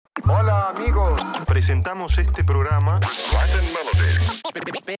Hola amigos. Presentamos este programa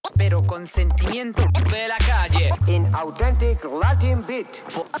pero con sentimiento de la calle. In authentic Latin beat.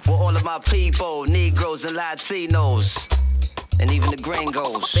 For all of my people, Negroes and Latinos, and even the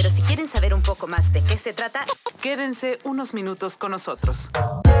gringos. Pero si quieren saber un poco más de qué se trata, quédense unos minutos con nosotros.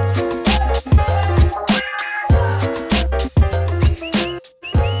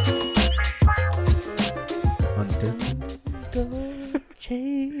 Go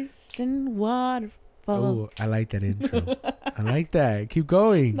chasing waterfalls. Oh, I like that intro. I like that. Keep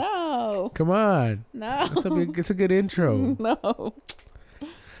going. No. Come on. No. It's a good intro. No.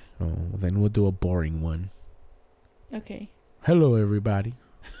 Oh, then we'll do a boring one. Okay. Hello, everybody.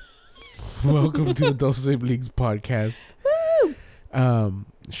 Welcome to the Dos Siblings podcast. Woo!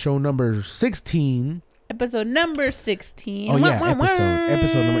 Show number 16. Episode number 16. Oh, yeah,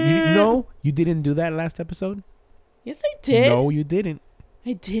 episode number. You know, you didn't do that last episode? Yes, I did. No, you didn't.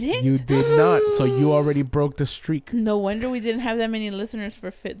 I didn't? You did not. So you already broke the streak. No wonder we didn't have that many listeners for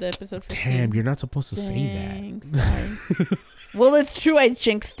the episode 15. Damn, you're not supposed to say Dang, that. Sorry. Well, it's true. I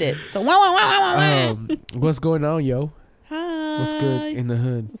jinxed it. So, wow. What's going on, yo? Hi. What's good in the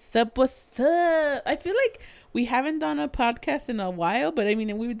hood? What's up? What's up? I feel like we haven't done a podcast in a while, but I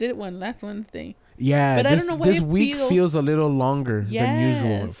mean, we did one last Wednesday. Yeah, but I don't know why this it week feels a little longer than usual,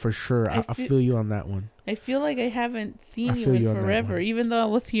 Yes. for sure. I feel you on that one. I feel like I haven't seen feel you you in on that forever, one. even though I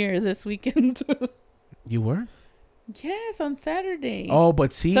was here this weekend. You were? Yes, on Saturday. Oh,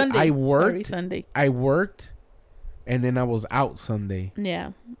 but see, Sunday. I worked. Sorry, Sunday. I worked, and then I was out Sunday.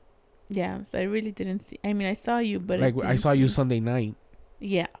 Yeah. Yeah, so I really didn't see. I mean, I saw you, but Like I saw you Sunday night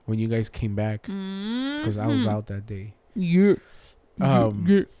Yeah. when you guys came back because I was out that day. Yeah. Yeah.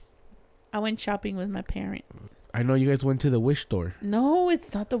 I went shopping with my parents. I know you guys went to the Wish store. No,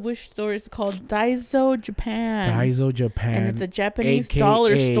 it's not the Wish store. It's called Daiso Japan. Daiso Japan. And it's a Japanese AKA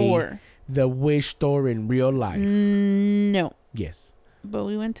dollar store. The Wish store in real life. No. Yes. But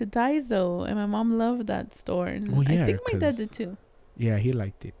we went to Daiso, and my mom loved that store. And Well, yeah, I think my dad 'cause- did too. Yeah, he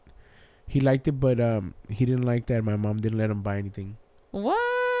liked it. He liked it, but he didn't like that my mom didn't let him buy anything. What?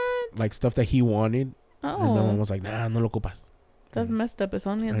 Like stuff that he wanted. And my mom Oh, was like, nah, no lo ocupas. that's messed up. It's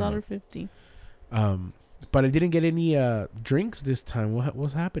only I know. $1.50. But I didn't get any drinks this time.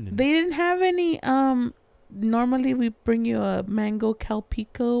 What's happening? They didn't have any. Normally we bring you a mango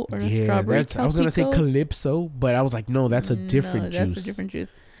calpico or a strawberry calpico. I was gonna say Calypso, but I was like, no, that's a different juice. That's a different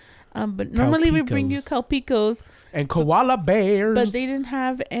juice. But normally we bring you calpicos, and koala bears. but they didn't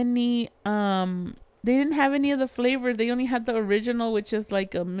have any. They didn't have any of the flavor. They only had the original, which is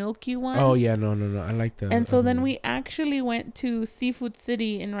like a milky one. Oh yeah, no. I like that. And so then we actually went to Seafood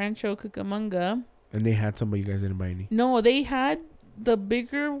City in Rancho Cucamonga. And they had some, but you guys didn't buy any. No, they had the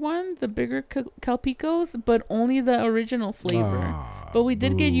bigger ones, the bigger calpicos, but only the original flavor. But we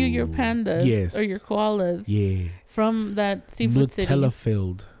did get you your pandas, yes, or your koalas, yeah, from that Seafood City. Nutella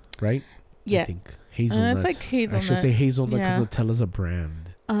filled, right? Yeah, I think hazelnut. it's like hazelnut. I should say hazelnut because Yeah. Nutella's a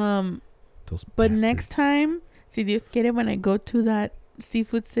brand. Those But next bastards. time, si Dios quiere, when I go to that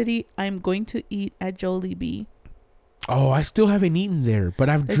Seafood City, I'm going to eat at Jollibee. Oh, I still haven't eaten there, but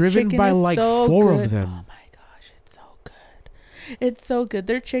I've The driven chicken by is like so 4 good. of them. Oh my gosh, it's so good. It's so good.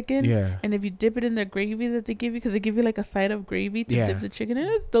 Their chicken. Yeah. And if you dip it in their gravy that they give you, because they give you like a side of gravy to Yeah. dip the chicken in,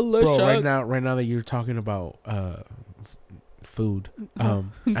 it's delicious. Bro, right now that you're talking about food, I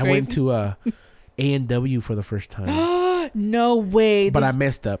Gravy? went to A&W for the first time, No way. but I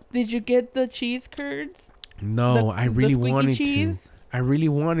messed up. Did you get the cheese curds? No, I really squeaky wanted cheese? to. I really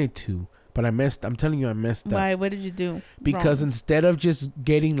wanted to, but I messed. I'm telling you, I messed up. Why? What did you do? Because wrong? instead of just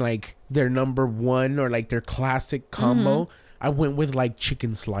getting like their number one or like their classic combo, I went with like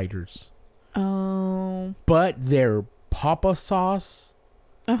chicken sliders. Oh. But their Papa sauce,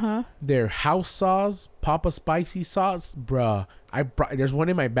 Uh-huh. their house sauce, Papa spicy sauce, bruh. There's one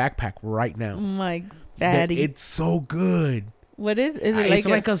in my backpack right now. My fatty. It's so good. What is it? It's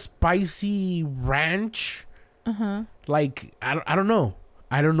like a spicy ranch. Uh-huh. Like I don't know.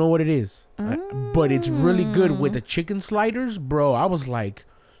 I don't know what it is. But it's really good with the chicken sliders, bro. I was like,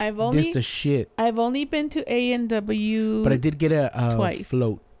 this the shit. I've only been to A&W. But I did get a twice.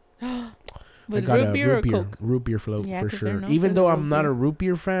 float. With I got root beer or a Coke? root beer float Yeah, for 'cause they're sure. known for Even the though root I'm not beer. a root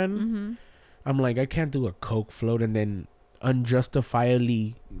beer fan, Mm-hmm. I'm like, I can't do a Coke float and then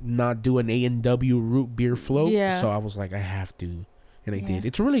unjustifiably not do an A&W root beer float. Yeah. So I was like, I have to, and I Yeah. did.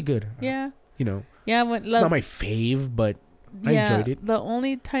 It's really good. Yeah. You know, Yeah. it's not my fave, but I enjoyed it. The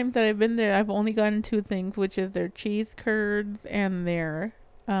only times that I've been there, I've only gotten 2 things, which is their cheese curds and their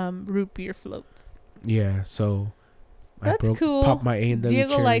root beer floats. Yeah. So That's cool. popped my A&W Diego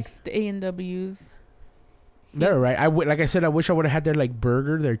cherry. likes the A&Ws. They're right. Like I said, I wish I would have had their like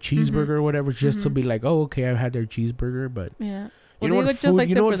burger, their cheeseburger or whatever, just to be like, oh, okay, I've had their cheeseburger. But yeah, you know what food?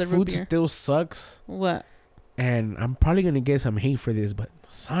 You know what food still sucks? What? And I'm probably gonna get some hate for this, but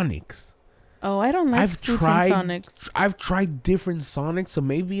Sonics. Oh, I don't like food from Sonics. I've tried different Sonics, so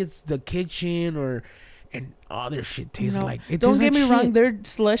maybe it's the kitchen and other shit tastes like. Don't get me wrong, their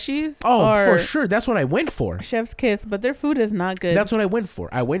slushies. Oh, for sure, that's what I went for. Chef's kiss, but their food is not good. That's what I went for.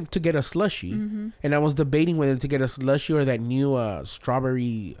 I went to get a slushie, and I was debating whether to get a slushie or that new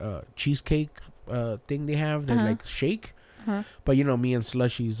strawberry cheesecake thing they have. They're like shake, but you know me and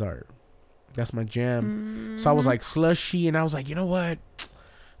slushies that's my jam. So I was like slushy, and I was like, you know what?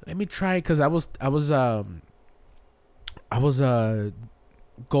 Let me try, because I was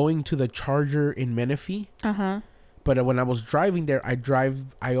going to the Charger in Menifee. But when I was driving there,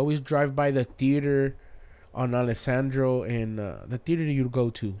 I always drive by the theater on Alessandro and the theater you'd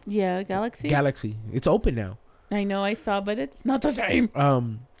go to. Yeah, Galaxy. It's open now. I know, I saw, but it's not the same.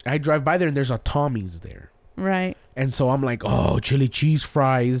 I drive by there and there's a Tommy's there. Right. And so I'm like, oh, chili cheese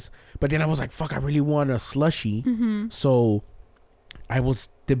fries. But then I was like, fuck, I really want a slushie. So I was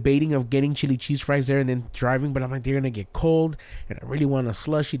debating of getting chili cheese fries there and then driving, but I'm like, they're gonna get cold, and I really want a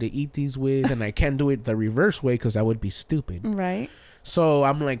slushie to eat these with, and I can't do it the reverse way because that would be stupid. Right. So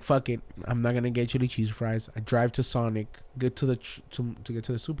I'm like, fuck it, I'm not gonna get chili cheese fries. I drive to Sonic, get to the to get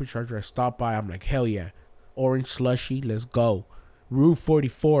to the supercharger. I stop by. I'm like, hell yeah, orange slushie, let's go. Route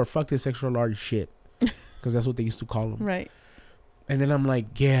 44, fuck this extra large shit, because that's what they used to call them. Right. And then I'm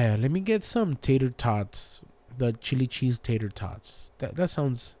like, yeah, let me get some tater tots. The chili cheese tater tots. That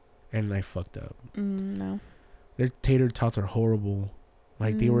sounds... And I fucked up. No. Their tater tots are horrible.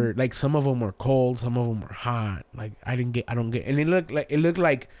 Like they were... Like some of them were cold. Some of them were hot. Like I don't get... And it looked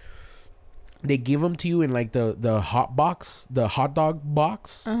like... They give them to you in like the hot box. The hot dog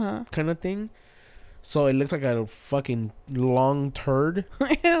box. Kind of thing. So it looks like a fucking long turd.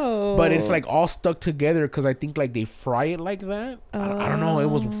 Ew. But it's like all stuck together because I think like they fry it like that. I don't know. It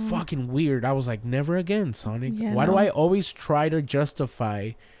was fucking weird. I was like, never again, Sonic. Yeah, Why do I always try to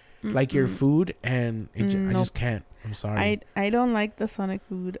justify like your food and I just can't. I'm sorry. I don't like the Sonic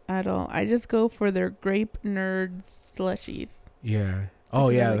food at all. I just go for their grape nerds slushies. Yeah. Oh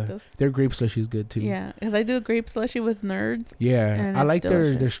yeah, like their grape slushie is good too. Yeah, because I do a grape slushie with nerds. Yeah, I like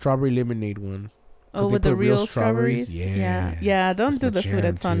their strawberry lemonade one. Oh, with the real strawberries? Yeah. Don't do the food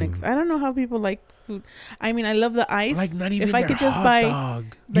at Sonic's. Too. I don't know how people like food. I mean, I love the ice. Like, not even if I could just buy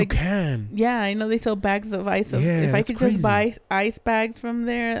dog. Like, you can. Yeah, I know they sell bags of ice. If I could just buy ice bags from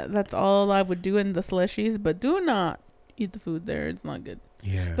there, that's all I would do in the slushies. But do not eat the food there. It's not good.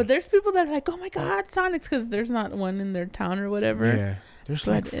 Yeah. But there's people that are like, oh my God, Sonic's, because there's not one in their town or whatever. Yeah. There's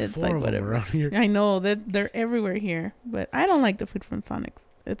like four of them around here. I know that they're everywhere here. But I don't like the food from Sonic's.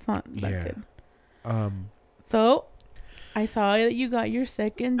 It's not that good. So I saw that you got your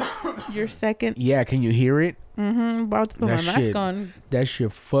second Yeah, can you hear it? About to put my mask on. That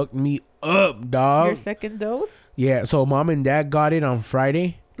shit fucked me up, dog. Your second dose? Yeah, so mom and dad got it on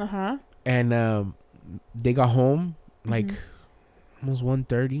Friday. And they got home like almost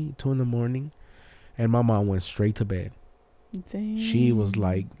 1:30, 2 in the morning, and my mom went straight to bed. Dang. She was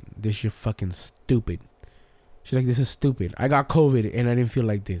like, this shit fucking stupid. She's like, this is stupid. I got COVID and I didn't feel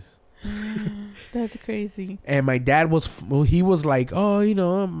like this. That's crazy. And my dad he was like, oh, you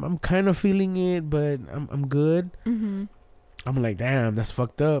know, I'm kind of feeling it, but I'm good. I'm like, damn, that's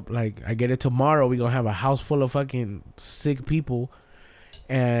fucked up. Like, I get it tomorrow, we gonna have a house full of fucking sick people.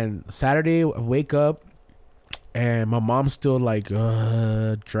 And Saturday, I wake up and my mom's still like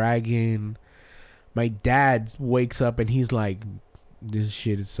dragging. My dad wakes up and he's like, this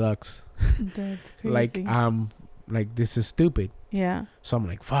shit, it sucks. That's crazy. Like this is stupid. Yeah. So I'm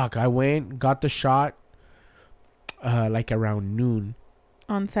like, fuck. I went, got the shot like around noon.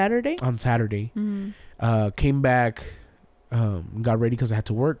 On Saturday? On Saturday. Came back, got ready because I had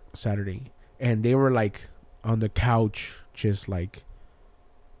to work Saturday. And they were like on the couch just like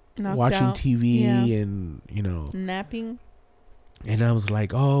knocked watching out. TV and, you know. Napping. And I was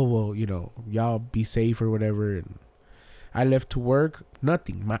like, oh, well, you know, y'all be safe or whatever. And I left to work.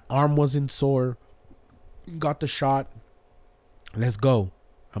 Nothing. My arm wasn't sore. Got the shot. Let's go.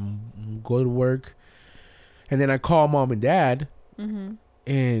 I'm go to work. And then I call mom and dad.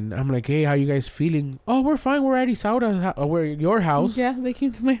 And I'm like, hey, how you guys feeling? Oh, we're fine. We're at Isauda's we're at your house. Yeah, they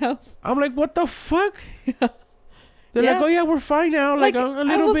came to my house. I'm like, what the fuck? They're like, oh yeah, we're fine now. Like a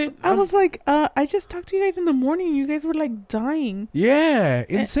little bit. I was like, I just talked to you guys in the morning. You guys were like dying. Yeah,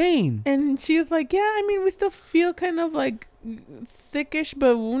 insane. And she was like, yeah, I mean, we still feel kind of like sickish,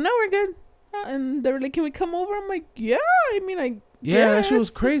 but now we're good. And they were like, can we come over? I'm like, yeah, I mean, yeah, that shit was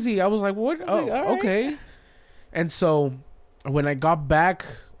crazy. I was like, what? Oh, like, okay. And so when I got back,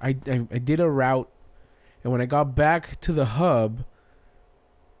 I did a route, and when I got back to the hub,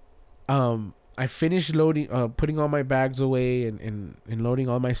 I finished loading, putting all my bags away and loading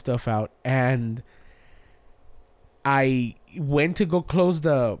all my stuff out, and I went to go close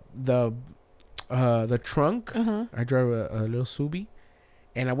the trunk. I drive a little Subi,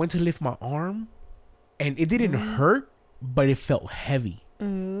 and I went to lift my arm, and it didn't hurt, but it felt heavy.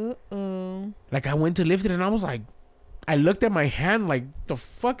 Like I went to lift it, and I was like, I looked at my hand like, the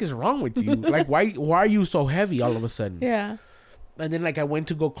fuck is wrong with you? Like, why are you so heavy all of a sudden? Yeah. And then like I went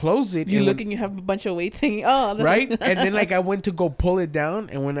to go close it. You look and you have a bunch of weights hanging. Oh, that's right. And then like I went to go pull it down,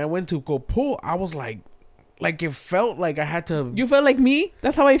 and when I went to go pull, I was like it felt like I had to. You felt like me?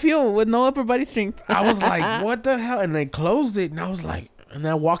 That's how I feel with no upper body strength. I was like, what the hell? And I closed it, and I was like, and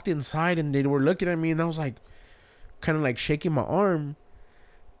I walked inside, and they were looking at me, and I was like, kind of like shaking my arm.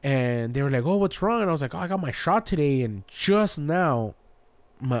 And they were like, oh, what's wrong? And I was like, oh, I got my shot today. And just now,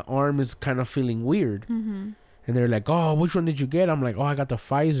 my arm is kind of feeling weird. And they're like, oh, which one did you get? I'm like, oh, I got the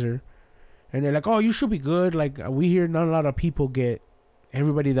Pfizer. And they're like, oh, you should be good. Like, we hear not a lot of people get.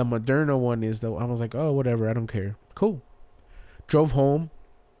 Everybody, the Moderna one is the. I was like, oh, whatever. I don't care. Cool. Drove home.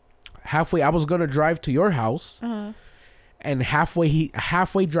 Halfway, I was going to drive to your house. And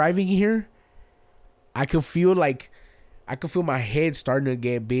halfway driving here, I could feel my head starting to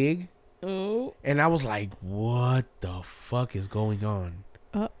get big. Oh. And I was like, what the fuck is going on?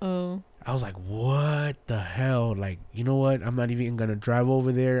 Uh-oh. I was like, what the hell? Like, you know what? I'm not even going to drive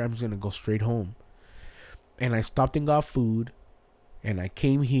over there. I'm just going to go straight home. And I stopped and got food. And I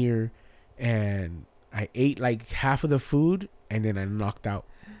came here. And I ate like half of the food. And then I knocked out.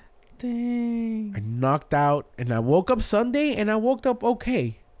 Dang. I knocked out. And I woke up Sunday. And I woke up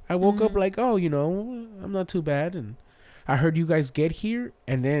okay. I woke up like, oh, you know, I'm not too bad. And I heard you guys get here,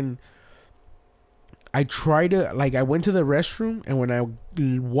 and then I tried to, like, I went to the restroom, and when I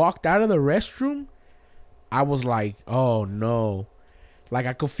walked out of the restroom, I was like, oh no. Like,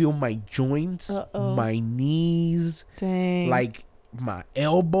 I could feel my joints, my knees, dang, like my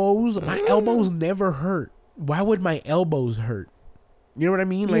elbows. My elbows never hurt. Why would my elbows hurt? You know what I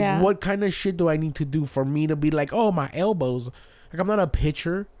mean? Like, what kind of shit do I need to do for me to be like, oh, my elbows? Like, I'm not a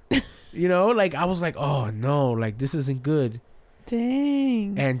pitcher. You know, like I was like, oh no, like this isn't good.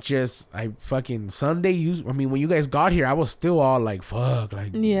 Dang. And just I fucking Sunday. When you guys got here, I was still all like, fuck,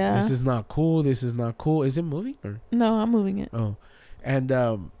 like this is not cool. This is not cool. Is it moving or no? I'm moving it. Oh, and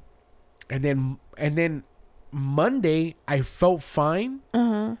then Monday I felt fine.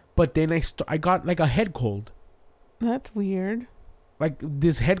 But then I got like a head cold. That's weird. Like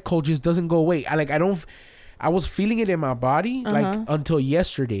this head cold just doesn't go away. I was feeling it in my body like until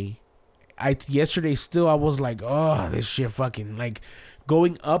yesterday. Yesterday still I was like, oh, this shit fucking like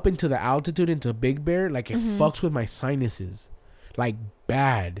going up into the altitude into Big Bear, like it fucks with my sinuses like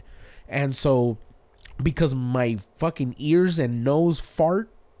bad. And so because my fucking ears and nose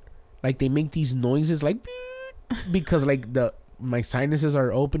fart, like they make these noises like because like my sinuses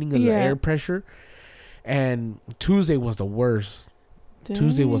are opening and the air pressure. And Tuesday was the worst. Dang.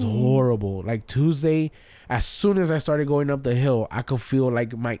 Tuesday was horrible. Like Tuesday, as soon as I started going up the hill, I could feel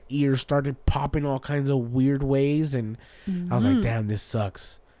like my ears started popping all kinds of weird ways, and I was like, damn, this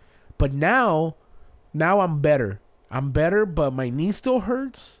sucks. But now I'm better. I'm better, but my knee still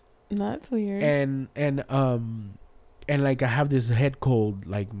hurts. That's weird. And like I have this head cold,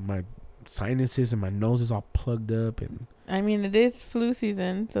 like my sinuses and my nose is all plugged up. And I mean, it is flu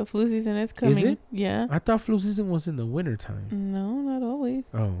season, so flu season is coming. Is it? Yeah. I thought flu season was in the wintertime. No, not always.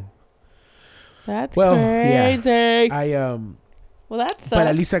 Oh. That's crazy. Yeah. Well, that sucks. But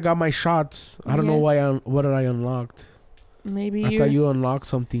at least I got my shots. I don't know what I unlocked. Maybe I thought you unlocked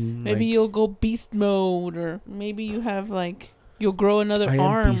something. Maybe you'll go beast mode, or maybe you have like you'll grow another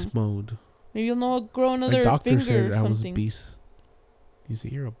arm. I am beast mode. Maybe you'll grow another finger. My doctor said or I was a something. beast. He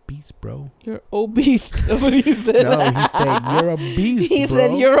said, you're a beast, bro. You're obese. That's what he said. No, he said, you're a beast, He bro.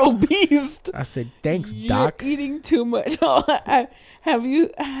 said, you're obese. I said, thanks, you're doc. You're eating too much. Have you,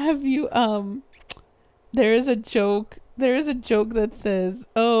 there is a joke that says,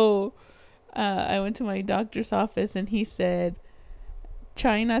 I went to my doctor's office and he said,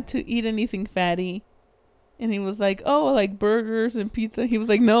 try not to eat anything fatty. And he was like, oh, like burgers and pizza. He was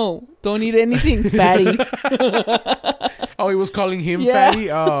like, no, don't eat anything fatty. Oh, he was calling him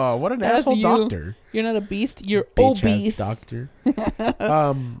fatty? Oh, what an asshole doctor. You're not a beast. You're Bitch obese. Doctor.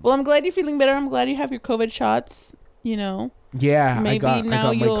 Well, I'm glad you're feeling better. I'm glad you have your COVID shots, you know. Yeah, maybe I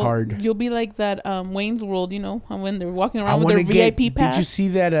got my card. You'll be like that Wayne's World, you know, when they're walking around with their VIP pass. Did you see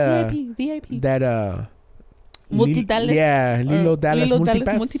that VIP. that Multi-Dallas. Yeah, Lilo or Dallas Lilo Multipass.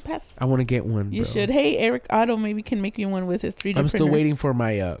 Dallas Multipass. I want to get one. You bro. should. Hey, Eric Otto maybe can make you one with his 3D I'm printer. still waiting for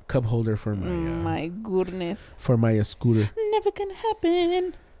my cup holder for my My goodness. for my scooter. Never gonna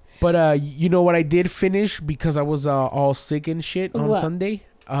happen. But you know what I did finish because I was all sick and shit on What? Sunday.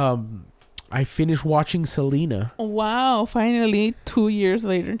 I finished watching Selena. Wow, finally 2 years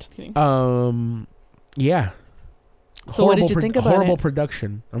later. Just kidding. Yeah. So what did you think about horrible it?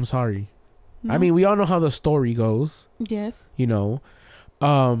 production. I'm sorry. I No? mean, we all know how the story goes. Yes. You know,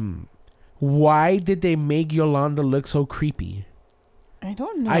 why did they make Yolanda look so creepy? I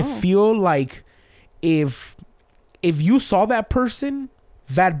don't know. I feel like if you saw that person,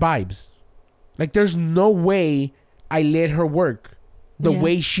 bad vibes. Like there's no way I let her work the Yeah.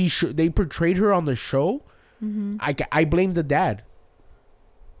 way they portrayed her on the show. Mm-hmm. I blame the dad.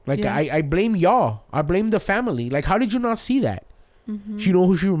 Like Yeah. I blame y'all. I blame the family. Like how did you not see that? Mm-hmm. Do you know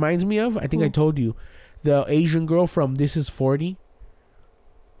who she reminds me of? I think I Who? told you, the Asian girl from This Is 40.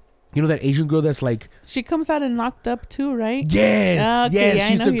 You know that Asian girl that's like, She comes out and knocked up too, right? yes, Ah, okay, yes, yeah, I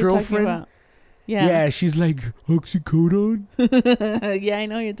she's know the who you're talking girlfriend. about. Yeah. Yeah. She's like oxycodone. Yeah, I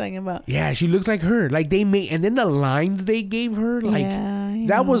know who you're talking about. Yeah, she looks like her. Like they made, and then the lines they gave her, like yeah, I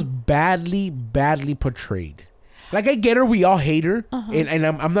that know. was badly portrayed. Like I get her, we all hate her, Uh-huh. and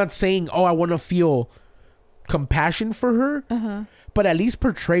I'm not saying I want to feel compassion for her, Uh-huh. but at least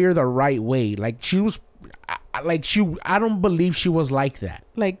portray her the right way. Like she was, I don't believe she was like that.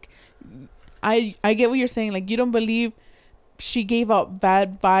 Like, I get what you're saying. Like, you don't believe she gave out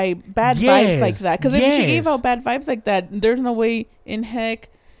bad vibes like that. Because if she gave yes. out bad vibes like that, there's no way in heck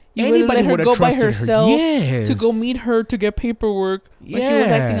you would Anybody let her would've go by trusted her. herself Yes. to go meet her to get paperwork when she was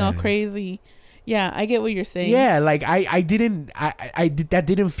acting all Yeah. crazy. Yeah, I get what you're saying. Yeah, like I that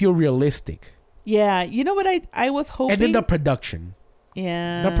didn't feel realistic. Yeah, you know what I was hoping. And then the production.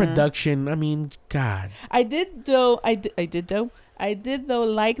 yeah, The production, I mean, God. I did though like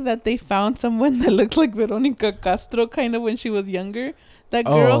that they found someone that looked like Veronica Castro kind of when she was younger. That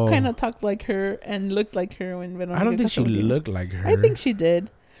girl Oh. kind of talked like her and looked like her when Veronica I don't think she Castro was younger. looked like her. I think she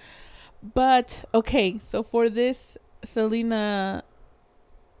did. But okay, so for this Selena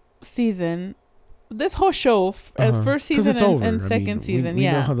season, this whole show, Uh-huh. first 'Cause season it's over. and I second mean, season, we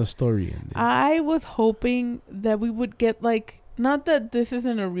know yeah. how the story ended. I was hoping that we would get like, not that this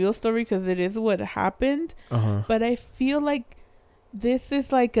isn't a real story because it is what happened, Uh-huh. but I feel like this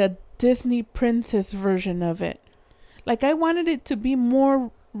is like a Disney princess version of it. Like I wanted it to be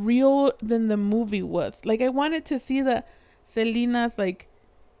more real than the movie was. Like I wanted to see the Selena's like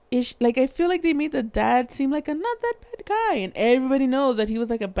like I feel like they made the dad seem like a not that bad guy, and everybody knows that he was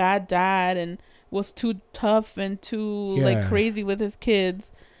like a bad dad and was too tough and too like Yeah. crazy with his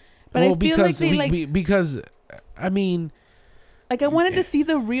kids. But Well, I feel like they because I mean, like I wanted to see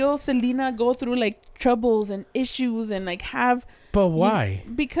the real Selena go through like troubles and issues and like have. but why?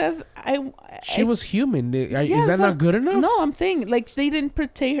 Because She was human. Yeah, Is that so- not good enough? No, I'm saying like they didn't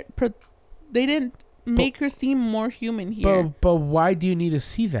they didn't make her seem more human here. But why do you need to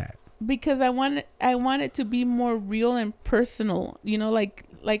see that? Because I want it to be more real and personal. You know, like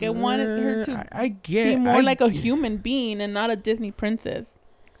I wanted her to I get be more like a human being and not a Disney princess.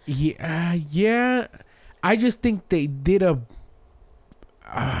 Yeah, yeah. I just think they did a.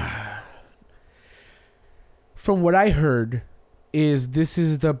 From what I heard, this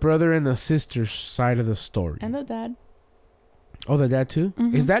is the brother and the sister side of the story. And the dad. Oh, the dad too.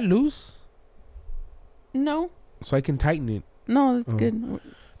 Mhm. Is that loose? No, So I can tighten it. no, that's Oh. good.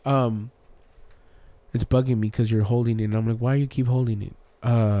 It's bugging me because you're holding it. And I'm like, why you keep holding it?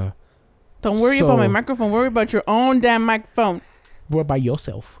 Don't worry about my So- microphone. Worry about your own damn microphone. What about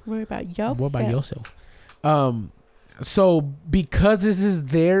yourself? Worry about yourself. What about yourself? So because this is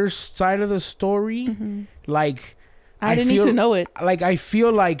their side of the story, Mhm. like I didn't need to know it. Like I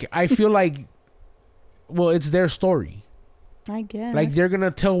feel like, well, it's their story. I guess. Like they're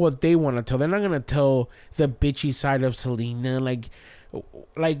gonna tell what they want to tell. They're not gonna tell the bitchy side of Selena. Like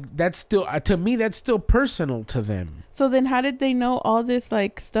that's still to me. That's still personal to them. So then, how did they know all this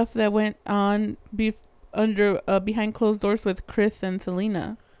like stuff that went on behind closed doors with Chris and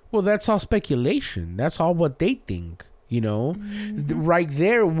Selena? Well, that's all speculation. That's all what they think. You know, Mm-hmm. right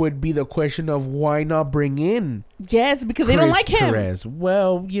there would be the question of why not bring in Yes, because they don't Chris like him. Perez.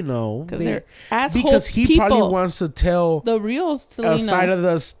 Well, you know, Because they're assholes. because he people. probably wants to tell the real Selena. a side of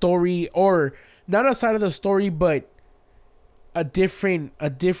the story, or not a side of the story, but a different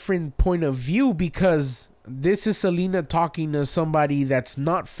point of view, because this is Selena talking to somebody that's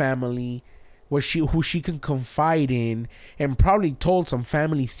not family, who she can confide in, and probably told some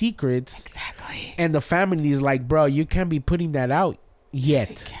family secrets. Exactly. And the family is like, bro, you can't be putting that out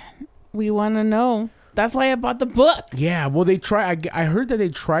yet. We want to know. That's why I bought the book. Yeah, well, I heard that they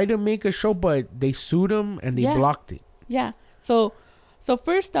tried to make a show, but they sued him and they blocked it. Yeah. So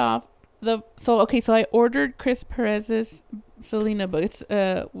first off, so I ordered Chris Perez's Selena book. It's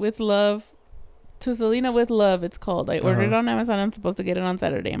With Love, To Selena with Love, it's called. I ordered it on Amazon. I'm supposed to get it on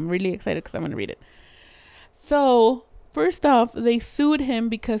Saturday. I'm really excited because I'm going to read it. So first off, they sued him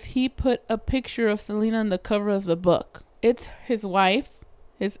because he put a picture of Selena on the cover of the book. It's his wife,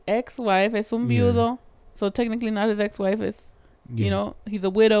 his ex-wife. Es un viudo. So technically not his ex-wife. It's, you know, he's a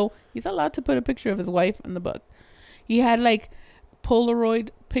widow. He's allowed to put a picture of his wife in the book. He had like Polaroid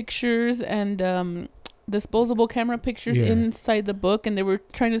pictures and disposable camera pictures inside the book, and they were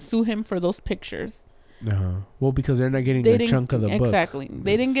trying to sue him for those pictures. Well, because they're not getting a chunk of the book. Exactly.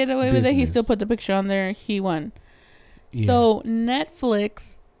 They didn't get away with it. He still put the picture on there. He won. Yeah. So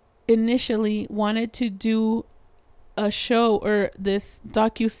Netflix initially wanted to do a show or this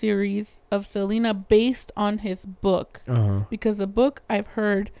docuseries of Selena based on his book. Because the book, I've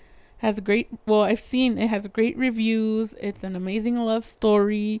heard, has I've seen it has great reviews. It's an amazing love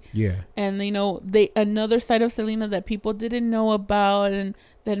story. Yeah. And you know, another side of Selena that people didn't know about and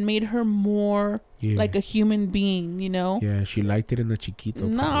that made her more like a human being, you know? Yeah, she liked it in the Chiquito.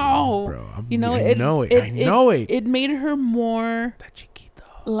 No. Bro. You know, I know it. It made her more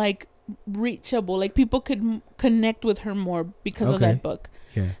like reachable. Like people could connect with her more because of that book.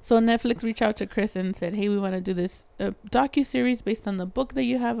 Yeah. So Netflix reached out to Chris and said, "Hey, we want to do this docuseries based on the book that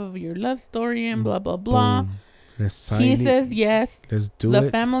you have of your love story and blah blah blah." He says yes. Let's do it.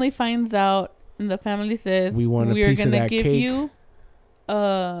 The family finds out, and the family says, "We're gonna give you.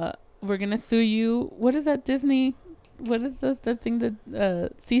 We're gonna sue you. What is that Disney? What is the thing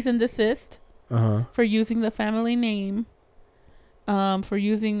that cease and desist for using the family name, for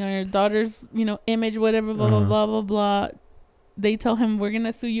using our daughter's image, whatever, blah blah blah blah blah." They tell him, "We're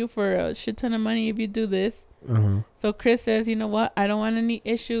gonna sue you for a shit ton of money if you do this." So Chris says, "You know what? I don't want any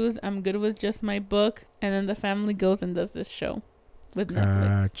issues. I'm good with just my book." And then the family goes and does this show with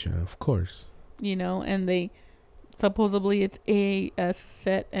Netflix. Gotcha, of course. You know, and they supposedly it's A as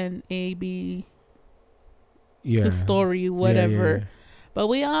set and A B. Yeah. The story, whatever. Yeah. But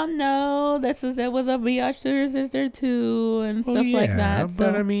we all know it was a biatch to her sister too, and stuff like that.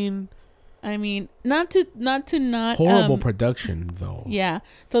 But so, I mean, not horrible production though. Yeah.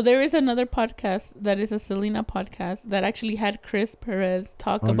 So there is another podcast that is a Selena podcast that actually had Chris Perez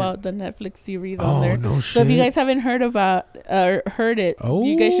talk about the Netflix series on there. No so shit. If you guys haven't heard it,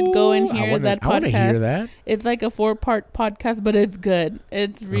 you guys should go and hear that podcast. I want to hear that. It's like a 4-part podcast, but it's good.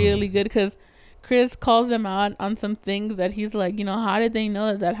 It's really good because Chris calls them out on some things that he's like, how did they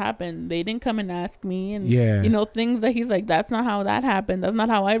know that happened? They didn't come and ask me. And, things that he's like, that's not how that happened. That's not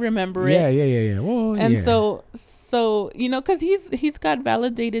how I remember it. Yeah. Well, and so, because he's got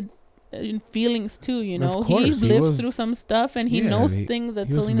validated feelings too, Of course, he lives through some stuff and he knows things that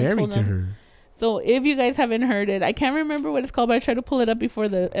Selena told him. Her. So if you guys haven't heard it, I can't remember what it's called, but I tried to pull it up before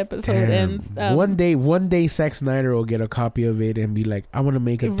the episode ends. One day, Zack Snyder will get a copy of it and be like, "I want to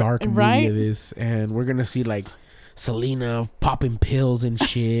make a dark movie of this," and we're gonna see like Selena popping pills and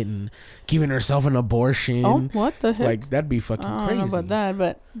shit and giving herself an abortion. Oh, what the heck? Like that'd be fucking crazy. I don't know about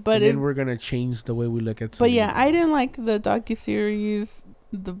that, but then we're gonna change the way we look at Selena. But yeah, I didn't like the docuseries,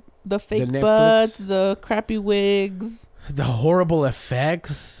 the fake butts, the crappy wigs. The horrible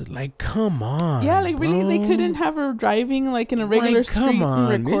effects, like, come on. Yeah, like, really, they couldn't have her driving, like, in a regular street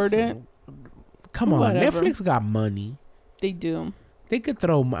and record it. Come on, whatever. Netflix got money. They do. They could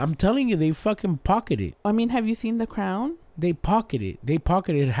I'm telling you, they fucking pocket it. I mean, have you seen The Crown? They pocket it. They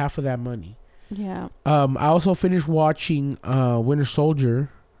pocketed half of that money. Yeah. I also finished watching Winter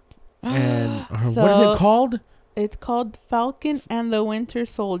Soldier. And what is it called? It's called Falcon and the Winter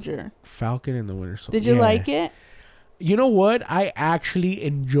Soldier. Falcon and the Winter Soldier. Did you like it? You know what? I actually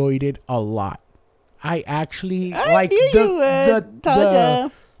enjoyed it a lot. I like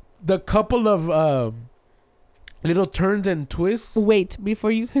the couple of little turns and twists. Wait, before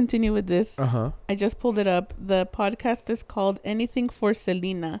you continue with this, I just pulled it up. The podcast is called Anything for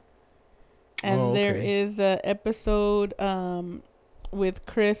Selena, and there is a episode with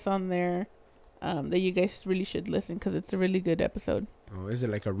Chris on there that you guys really should listen because it's a really good episode. Oh, is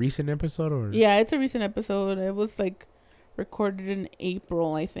it like a recent episode or? Yeah, it's a recent episode. It was like recorded in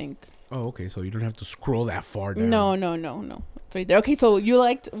April, I think. Oh, okay. So you don't have to scroll that far down. No. It's right there. Okay, so you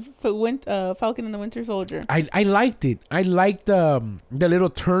liked Falcon and the Winter Soldier. I liked it. I liked the little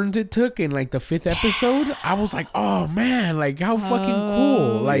turns it took in like the 5th episode. I was like, oh man, like how fucking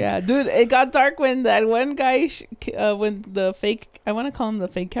cool. Like, yeah, dude, it got dark when that one guy when the fake, I want to call him the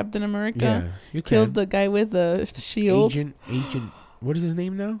fake Captain America, killed the guy with the shield. Agent what is his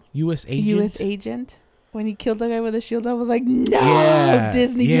name now? U.S. agent. U.S. agent. When he killed the guy with the shield, I was like, no, Yeah,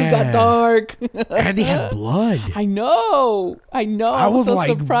 Disney, you yeah. got dark. And they had blood. I know. I was was so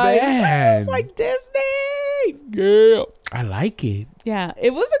like, surprised. I man. was like, Disney. Yeah. I like it. Yeah,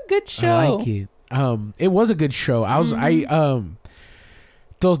 it was a good show. I like it. It was a good show.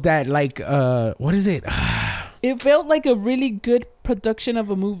 Those that like what is it? It felt like a really good production of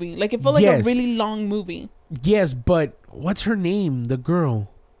a movie. Like it felt like Yes. a really long movie. Yes, but what's her name? The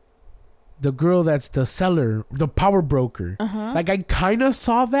girl that's the seller, the power broker. Like I kind of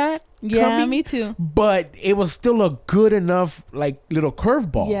saw that. Yeah, coming, me too. But it was still a good enough like little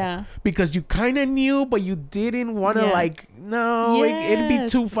curveball. Yeah. Because you kind of knew, but you didn't want to Yeah. like. No, it'd be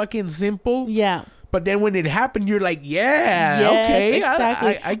Yes. too fucking simple. Yeah. But then when it happened, you're like, yeah, Yes, okay,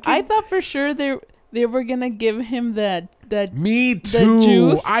 exactly. I I thought for sure they were gonna give him that Me too.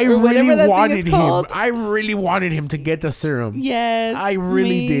 juice I or whatever really that thing wanted is him. called. I really wanted him to get the serum. yes. I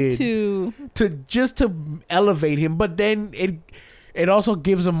really me did. too. To elevate him, but then it also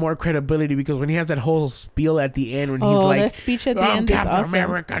gives him more credibility because when he has that whole spiel at the end when he's Oh, like, that speech at the "I'm end is Captain awesome.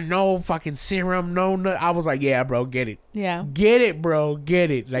 America, no fucking serum, no." I was like, yeah, bro, get it, Yeah. get it, bro, get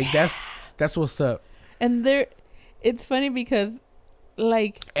it. Like that's what's up. And it's funny because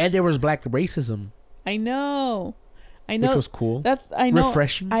like And there was black racism, I know. which was cool. I know.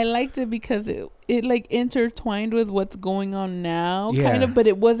 Refreshing. I liked it because it like intertwined with what's going on now, Yeah. kind of, but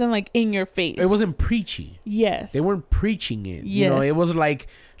it wasn't like in your face. It wasn't preachy. Yes. They weren't preaching it. You know, Yes. it was like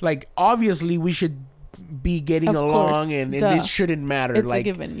obviously we should be getting Of along course. and Duh. it shouldn't matter. It's a like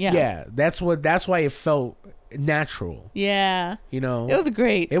given, yeah. Yeah. That's why it felt natural. Yeah. You know? It was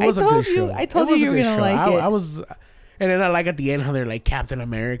great. It was I a told good show. I told It was you a were good gonna show. like it. I was, and then I like at the end how they're like Captain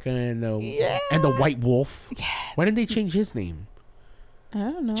America and the White Wolf. Yeah. Why didn't they change his name? I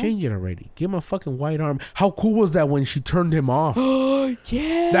don't know. Change it already. Give him a fucking white arm. How cool was that when she turned him off?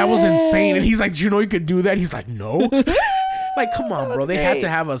 Yeah. That was insane. And he's like, "Do you know you could do that?" He's like, "No." Like, come on, bro. They had great. to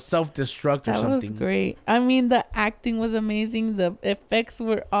have a self-destruct or That something. was great. I mean, the acting was amazing. The effects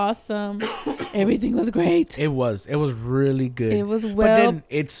were awesome. Everything was great. It was really good. It was But well- then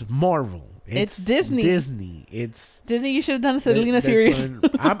it's Marvel. It's Disney. Disney. It's Disney, you should have done a Selena they're series.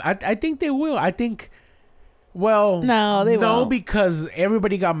 I think they will. I think. Well, No, they no, won't. because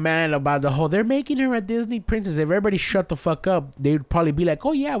everybody got mad about the whole. They're making her a Disney princess. If everybody shut the fuck up, they'd probably be like,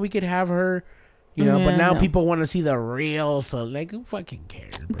 "Oh yeah, we could have her," you know. But Yeah, now no. people want to see the real. So like, who fucking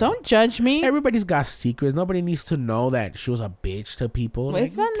cares? Bro? Don't judge me. Everybody's got secrets. Nobody needs to know that she was a bitch to people. Like,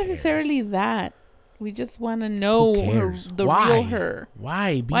 It's not who cares? necessarily that. We just want to know Who her, cares? the Why? real her.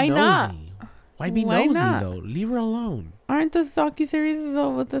 Why? Be Why nosy. not? Why be Why nosy not? though? Leave her alone. Aren't the Saki series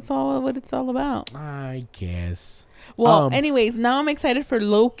that's all what it's all about? I guess. Well, Um, anyways, now I'm excited for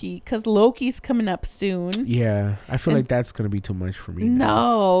Loki because Loki's coming up soon. Yeah, I feel And- like that's gonna be too much for me. now.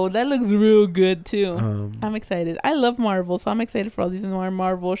 No, that looks real good too. Um, I'm excited. I love Marvel, so I'm excited for all these more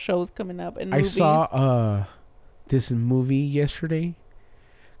Marvel shows coming up and I movies. saw this movie yesterday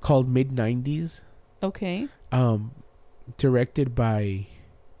called Mid-90s. Okay.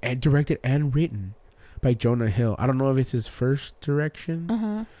 Directed and written by Jonah Hill. I don't know if it's his first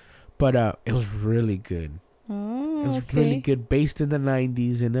direction, but it was really good. Oh, It was okay. really good, based in the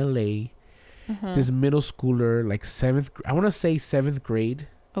 90s in LA. This middle schooler, like I want to say 7th grade.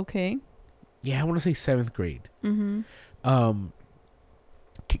 Okay. Yeah, I want to say 7th grade. Mm-hmm.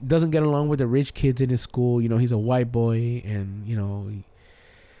 Doesn't get along with the rich kids in his school. You know, he's a white boy, and you know,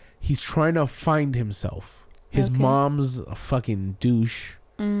 he's trying to find himself. His Okay. mom's a fucking douche.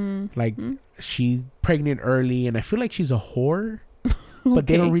 Like, she pregnant early, and I feel like she's a whore, but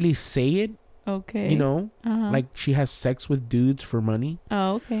they don't Okay. really say it. Okay. You know, Uh-huh. like she has sex with dudes for money.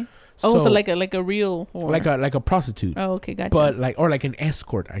 Oh, okay. So like a real whore. like a prostitute, Oh, okay, gotcha. but like an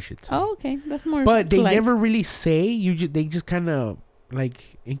escort, I should say. Oh, okay. That's more. But they polite. never really say. They just kind of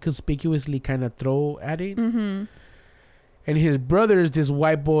like inconspicuously kind of throw at it. Mm-hmm. And his brother is this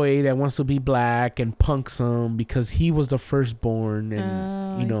white boy that wants to be black and punks him because he was the firstborn, and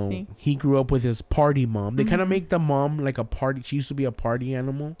Oh, you I know, see. he grew up with his party mom. They kind of Mhm. make the mom like a party. She used to be a party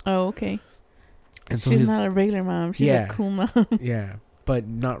animal, Oh, okay. and so She's his not a regular mom. She's Yeah. a cool mom. yeah, but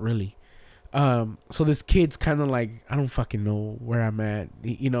not really. So this kid's kind of like, I don't fucking know where I'm at.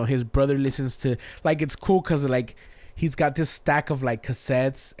 You know, his brother listens to, like, it's cool because like he's got this stack of like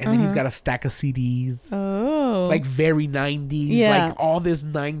cassettes, and then he's got a stack of CDs. Oh. Like very 90s, Yeah. like all this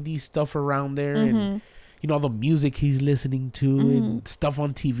 90s stuff around there, Mm-hmm. and you know, all the music he's listening to and stuff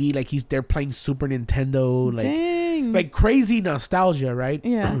on TV, like they're playing Super Nintendo, like Dang. like crazy nostalgia, right?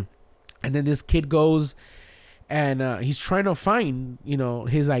 Yeah. And then this kid goes and he's trying to find, you know,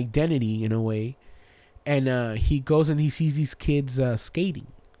 his identity in a way, And he goes and he sees these kids skating,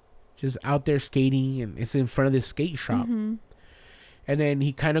 just out there skating, and it's in front of this skate shop. Mm-hmm. And then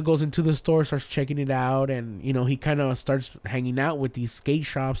he kind of goes into the store, starts checking it out, and he kind of starts hanging out with these skate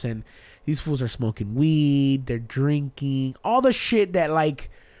shops, and these fools are smoking weed, they're drinking, all the shit that, like,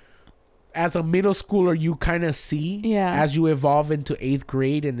 as a middle schooler you kind of see as you evolve into 8th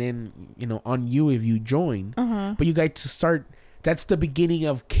grade, and then on you if you join. But you guys to start. That's the beginning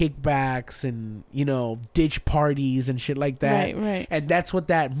of kickbacks and ditch parties and shit like that. Right. And that's what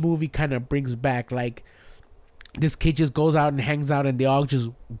that movie kind of brings back. Like, this kid just goes out and hangs out, and they all just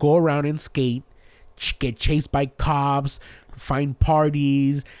go around and skate, get chased by cops, find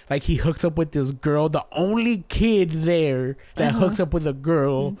parties. Like, he hooks up with this girl, the only kid there that hooks up with a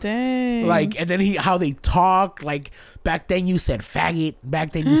girl. Dang. Like, and then how they talk. Like, back then you said faggot.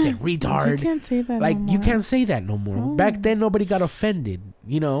 Back then you said retard. You can't say that. Like, no more. you can't say that no more. Oh. Back then nobody got offended.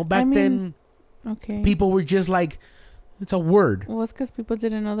 Back then okay. people were just like, it's a word. Well, it's because people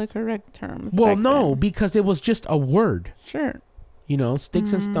didn't know the correct terms. Well, back no, then. because it was just a word. Sure.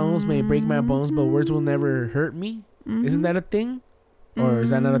 Sticks and stones may break my bones, but words will never hurt me. Isn't that a thing? Or is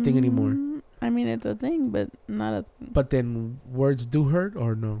that not a thing anymore? I mean, it's a thing, but not a thing. But then words do hurt,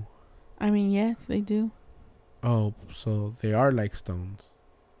 or no? I mean, yes, they do. Oh, so they are like stones.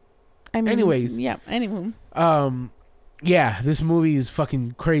 I mean, anyways. Yeah, anyway. Yeah, this movie is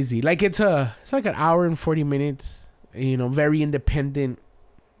fucking crazy. Like, it's like an hour and 40 minutes. Very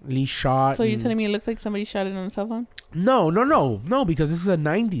independently shot. So you're telling me it looks like somebody shot it on a cell phone? No, because this is a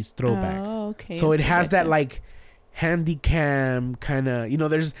 90s throwback. Oh, okay. So it Okay, has that gotcha. like handy cam kind of,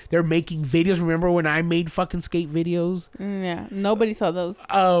 they're making videos. Remember when I made fucking skate videos? Yeah, nobody saw those.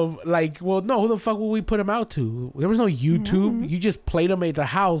 Like, well, no, who the fuck would we put them out to? There was no YouTube. You just played them at the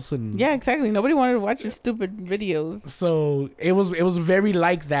house, and Yeah, exactly. Nobody wanted to watch your stupid videos. so it was very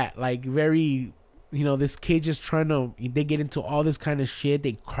like that, like very, this kid just trying to, they get into all this kind of shit.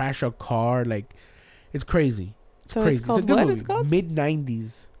 They crash a car, like, it's crazy. So Crazy. it's called a good what? movie. It's called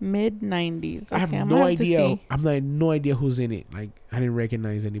Mid-90s. Mid-90s. Okay, I have I'm no gonna have to idea. see. I have no idea who's in it. Like, I didn't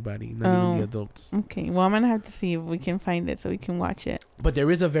recognize anybody, not even the adults. Okay, well, I'm gonna have to see if we can find it so we can watch it. But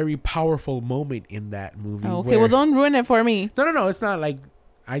there is a very powerful moment in that movie. Oh, okay, well, don't ruin it for me. No. It's not like,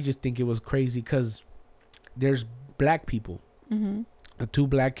 I just think it was crazy because there's black people. Mm-hmm. The 2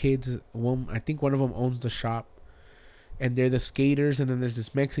 black kids. I think one of them owns the shop, and they're the skaters. And then there's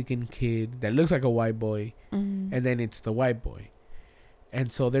this Mexican kid that looks like a white boy, and then it's the white boy. And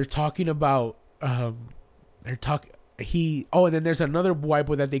so they're talking about and then there's another white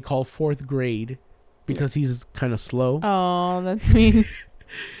boy that they call 4th grade because he's kind of slow. Oh, that's mean.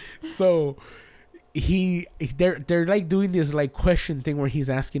 So they're like doing this like question thing where he's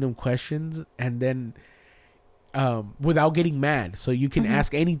asking them questions, and then without getting mad, so you can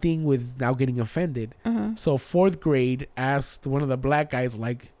ask anything without getting offended. So 4th grade asked one of the black guys,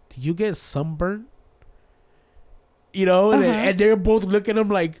 like, do you get sunburn? And they're both looking at him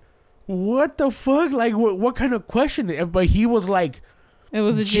like, what the fuck? Like, what kind of question? But he was like, It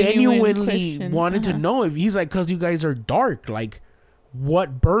was a genuinely question. wanted to know if he's like, because you guys are dark, like,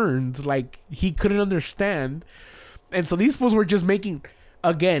 what burns? Like, he couldn't understand. And so these fools were just making,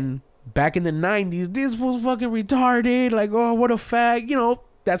 again, back in the 90s, this was fucking retarded. Like, oh, what a fag.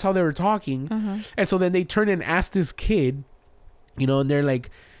 That's how they were talking. And so then they turn and ask this kid, and they're like,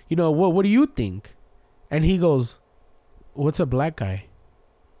 what do you think? And he goes, what's a black guy?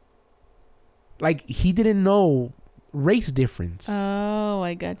 Like, he didn't know race difference. Oh,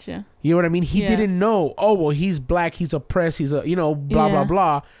 I gotcha. You know what I mean? He Yeah. didn't know, oh, well, he's black, he's oppressed, he's a, blah, blah,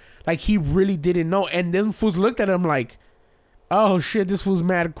 blah. Like, he really didn't know. And then fools looked at him like, oh, shit, this fool's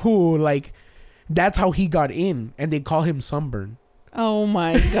mad cool. Like, that's how he got in. And they call him Sunburn. Oh,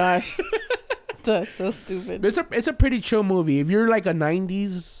 my gosh. That's so stupid. It's a pretty chill movie. If you're like a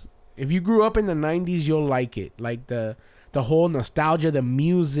 90s, if you grew up in the 90s, you'll like it. Like, the whole nostalgia, the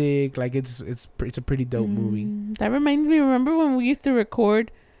music, like, it's a pretty dope movie. That reminds me, remember when we used to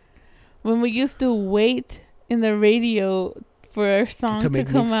record, when we used to wait in the radio for a song to make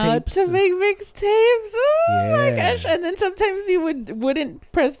come out mixtapes. to make mixtapes? Oh my Yeah. gosh. And then sometimes you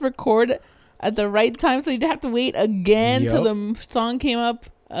wouldn't press record at the right time, so you'd have to wait again till the song came up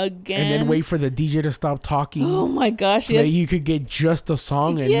again. And then wait for the DJ to stop talking. Oh my gosh, so yes. that you could get just the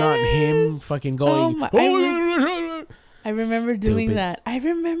song and not him Yes. fucking going. I remember doing Stupid. that. I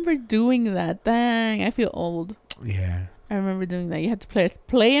remember doing that. Dang, I feel old. Yeah. I remember doing that. You had to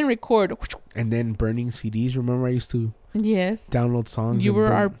play and record. And then burning CDs. Remember, I used to Yes. download songs. You and were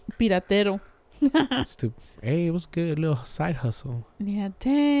burn- our piratero. Hey, it was good. A little side hustle. Yeah,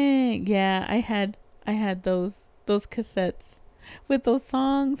 dang. Yeah, I had those cassettes. with those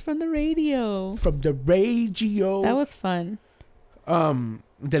songs from the radio. From the radio. That was fun.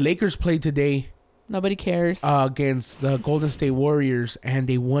 The Lakers played today Nobody cares. against the Golden State Warriors, and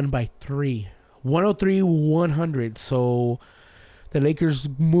they won by 3. 103-100. So the Lakers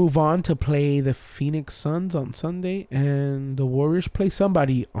move on to play the Phoenix Suns on Sunday, and the Warriors play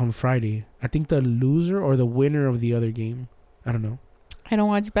somebody on Friday. I think the loser or the winner of the other game. I don't know. I don't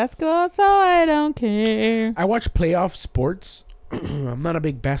watch basketball, so I don't care. I watch playoff sports. I'm not a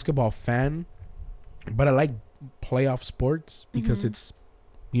big basketball fan, but I like playoff sports because it's,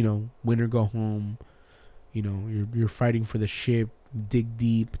 win or go home. You're fighting for the ship, dig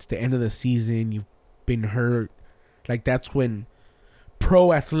deep. It's the end of the season. You've been hurt. Like, that's when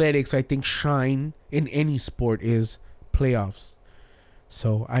pro athletics, I think, shine in any sport is playoffs.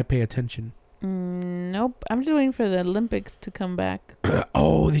 So I pay attention. Nope. I'm just waiting for the Olympics to come back.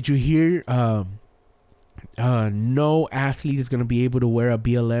 Oh, did you hear? No athlete is going to be able to wear a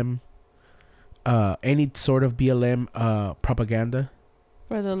BLM, any sort of BLM propaganda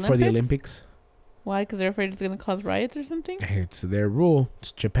For the Olympics? for the Olympics. Why? Because they're afraid it's going to cause riots or something? It's their rule.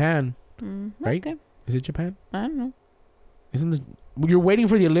 It's Japan, right? Okay. Is it Japan? I don't know. You're waiting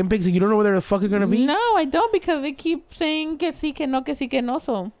for the Olympics and you don't know where the fuck it's going to be? No, I don't, because they keep saying que sí, que no,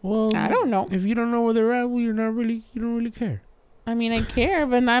 so. Well, I don't know. If you don't know where they're at, well, you don't really care. I mean, I care,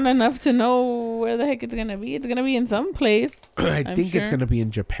 but not enough to know where the heck it's going to be. It's going to be in some place. I think it's sure. going to be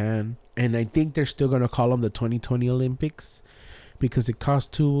in Japan. And I think they're still going to call them the 2020 Olympics because it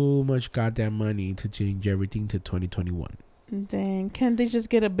costs too much goddamn money to change everything to 2021. Dang. Can't they just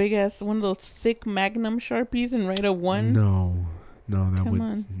get a big ass, one of those thick Magnum Sharpies and write a 1? No, that Come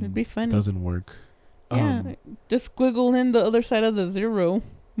on. It'd be funny. Doesn't work. Yeah. Just squiggle in the other side of the 0.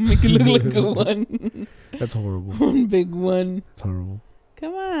 Make it look like a 1. That's horrible. One big 1. That's horrible.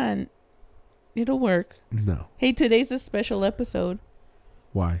 Come on. It'll work. No. Hey, today's a special episode.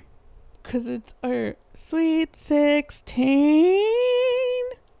 Why? Because it's our Sweet 16.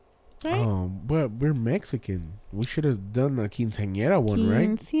 Right? But we're Mexican. We should have done the quinceañera one, right?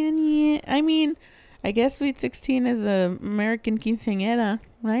 Quinceañera. I mean, I guess Sweet 16 is a American quinceañera,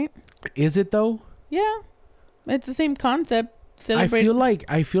 right? Is it though? Yeah. It's the same concept. I feel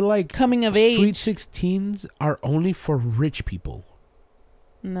like coming of age. Sweet 16s are only for rich people.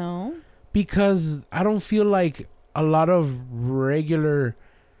 No. Because I don't feel like a lot of regular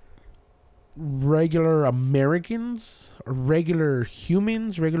Americans, regular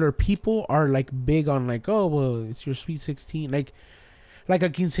humans, regular people are like big on like, oh, well, it's your Sweet 16. Like a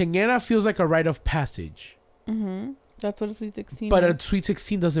quinceañera feels like a rite of passage. Mm-hmm. That's what a Sweet 16 but is. a Sweet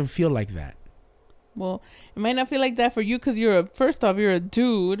 16 doesn't feel like that. Well, it might not feel like that for you because you're a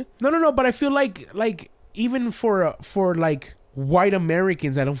dude. No. But I feel like even for like white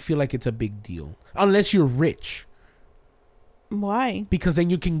Americans, I don't feel like it's a big deal unless you're rich. Why? Because then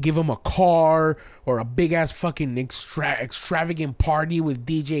you can give them a car or a big ass fucking extravagant party with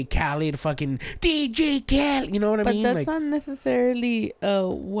DJ Khaled, fucking DJ Khaled. You know what I mean? But that's not necessarily a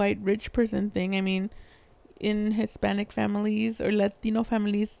white rich person thing. I mean, in Hispanic families or Latino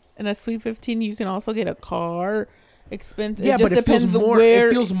families, in a Sweet 15, you can also get a car. Expensive. Yeah, it just but it depends feels more. where.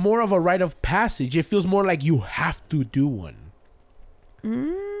 It feels more of a rite of passage. It feels more like you have to do one.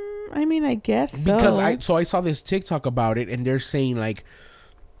 I mean, I guess so. Because I saw this TikTok about it, and they're saying like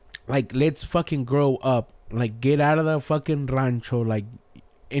let's fucking grow up, like get out of the fucking rancho, like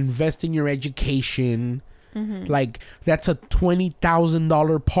invest in your education. Mm-hmm. Like that's a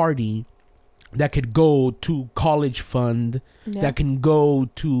 $20,000 party that could go to college fund, that can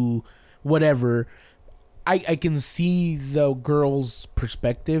go to whatever. I can see the girl's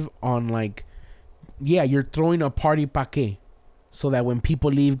perspective on like, yeah, you're throwing a party pa' qué? So that when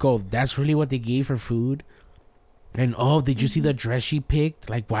people leave, go, that's really what they gave for food? And, oh, did you see the dress she picked?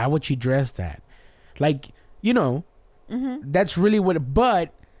 Like, why would she dress that? Like, that's really what...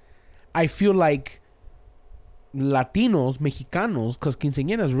 But I feel like Latinos, Mexicanos, because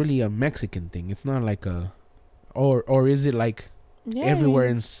quinceañera is really a Mexican thing. It's not like a... Or is it like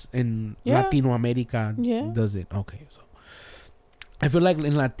everywhere in Latino America does it? Okay, so... I feel like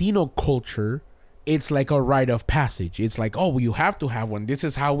in Latino culture... It's like a rite of passage. It's like, oh, well, you have to have one. This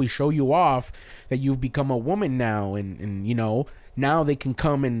is how we show you off that you've become a woman now. And now they can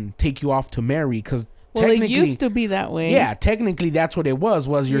come and take you off to marry. Because it used to be that way. Yeah, technically that's what it was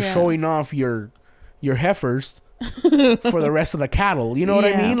you're showing off your heifers for the rest of the cattle. You know what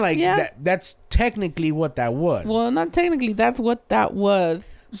I mean? Like, that's technically what that was. Well, not technically. That's what that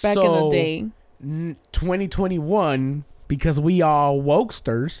was back in the day. 2021, because we all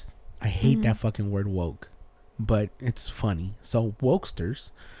wokesters... I hate that fucking word woke, but it's funny. So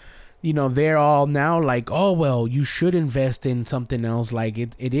wokesters you know, they're all now like, oh, well, you should invest in something else. Like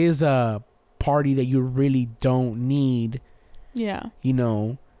it is a party that you really don't need, Yeah. you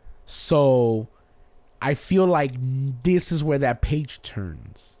know. So I feel like this is where that page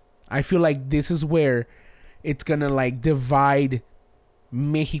turns. I feel like this is where it's gonna like divide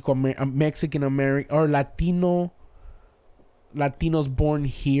Mexican American or Latinos born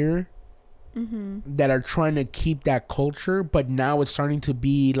here that are trying to keep that culture, but now it's starting to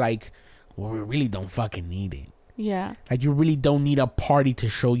be like, well, we really don't fucking need it. Yeah. Like, you really don't need a party to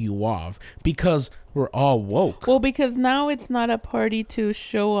show you off because we're all woke. Well, because now it's not a party to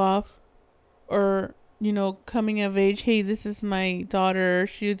show off or, you know, coming of age. Hey, this is my daughter.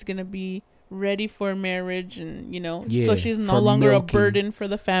 She's going to be ready for marriage and, you know, so she's no longer a burden for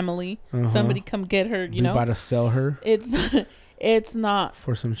the family. Somebody come get her, you know. We about to sell her. It's not.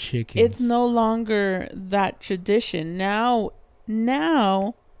 For some chickens. It's no longer that tradition. Now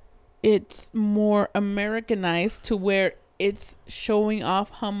it's more Americanized to where it's showing off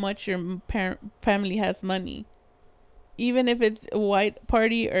how much your family has money. Even if it's a white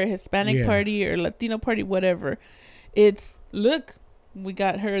party or a Hispanic party or Latino party, whatever. It's, look, we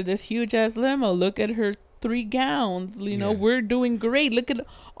got her this huge ass limo. Look at her 3 gowns. You know, we're doing great. Look at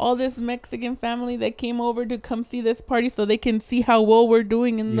all this Mexican family that came over to come see this party so they can see how well we're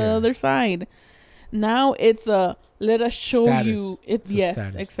doing in the other side. Now it's a let us show you. It's yes,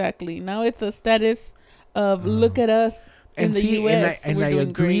 status. Exactly. Now it's a status of look at us in the U.S. And I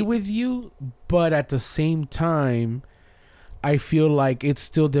agree with you, but at the same time, I feel like it's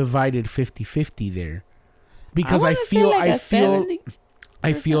still divided 50-50 there. Because I feel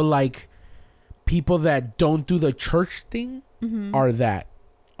like people that don't do the church thing are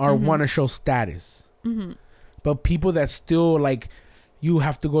want to show status. But people that still like, you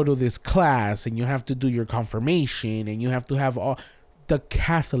have to go to this class and you have to do your confirmation and you have to have all the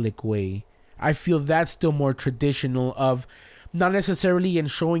Catholic way. I feel that's still more traditional of not necessarily in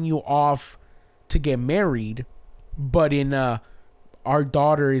showing you off to get married, but in our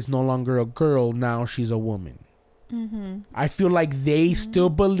daughter is no longer a girl, now she's a woman. I feel like they still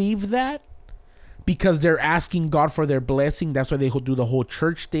believe that because they're asking God for their blessing. That's why they do the whole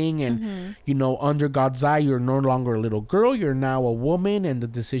church thing. And, you know, under God's eye, you're no longer a little girl. You're now a woman and the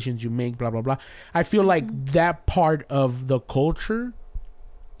decisions you make, blah, blah, blah. I feel like that part of the culture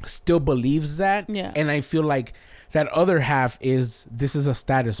still believes that. Yeah. And I feel like that other half is, this is a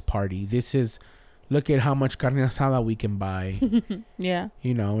status party. This is, look at how much carne asada we can buy. Yeah.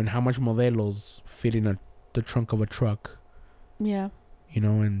 You know, and how much modelos fit in the trunk of a truck. Yeah. You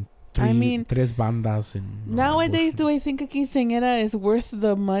know, and tres bandas. And nowadays, do I think a quinceañera is worth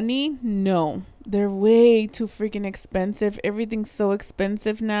the money? No. They're way too freaking expensive. Everything's so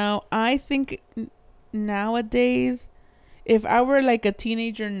expensive now. I think nowadays, if I were like a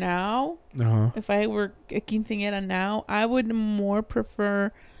teenager now, if I were a quinceañera now, I would more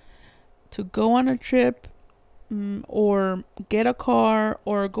prefer to go on a trip or get a car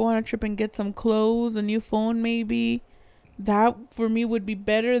or go on a trip and get some clothes, a new phone maybe. That for me would be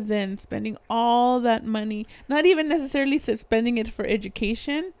better than spending all that money. Not even necessarily spending it for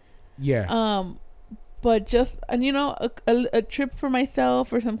education. Yeah. But just, and you know, a trip for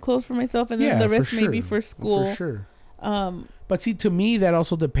myself or some clothes for myself, and then the rest maybe for school. For sure. But see, to me, that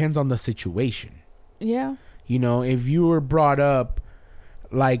also depends on the situation. Yeah. You know, if you were brought up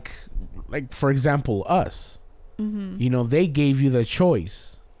like for example, us. You know, they gave you the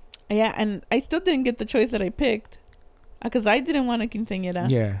choice. Yeah, and I still didn't get the choice that I picked. Because I didn't want a quinceañera.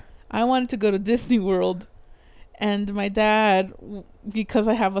 Yeah. I wanted to go to Disney World. And my dad, because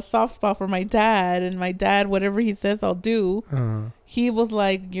I have a soft spot for my dad, and my dad, whatever he says, I'll do. He was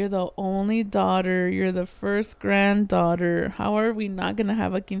like, you're the only daughter. You're the first granddaughter. How are we not going to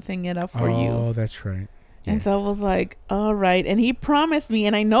have a quinceañera for you? Oh, that's right. Yeah. And so I was like, all right. And he promised me,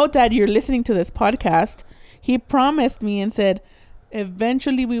 and I know, Dad, you're listening to this podcast. He promised me and said,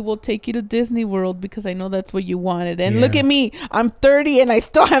 eventually we will take you to Disney World because I know that's what you wanted. And look at me. I'm 30 and I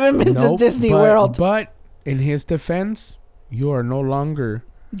still haven't been to Disney World. But in his defense, you are no longer.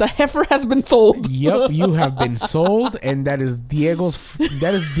 The heifer has been sold. Yep, you have been sold, and that is Diego's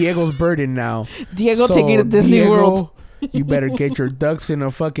burden now. Diego, take me to Disney World. You better get your ducks in a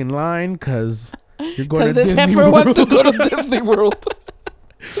fucking line because you're going to Disney World. Because this heifer wants to go to Disney World.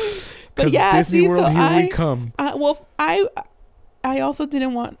 But yeah, Disney World, here we come. I also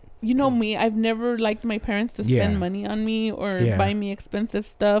didn't want, you know me, I've never liked my parents to spend money on me or buy me expensive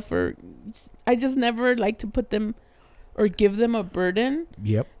stuff, or I just never liked to put them or give them a burden.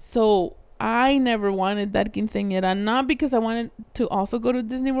 Yep. So I never wanted that quinceañera, not because I wanted to also go to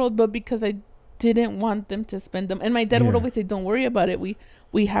Disney World, but because I didn't want them to spend them. And my dad would Yeah. always say, don't worry about it.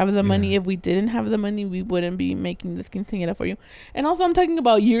 We have the money. If we didn't have the money, we wouldn't be making this quinceañera for you. And also, I'm talking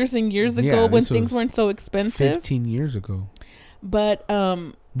about years and years ago when this things was weren't so expensive. 15 years ago. But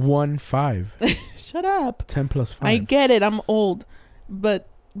 1-5. shut up. 10 plus 5. I get it. I'm old. But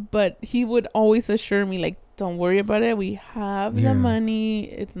he would always assure me, like, don't worry about it. We have Yeah. the money.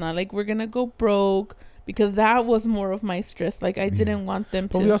 It's not like we're going to go broke. Because that was more of my stress. Like, I didn't want them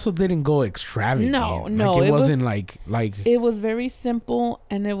to. But we also didn't go extravagant. No. Like, it wasn't was, like it was very simple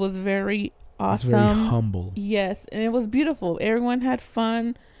and it was very awesome. It was very humble. Yes. And it was beautiful. Everyone had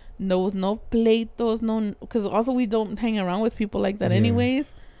fun. There was no pleitos. No, because also we don't hang around with people like that Yeah.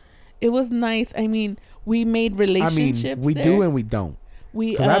 anyways. It was nice. I mean, we made relationships. we there. do and we don't.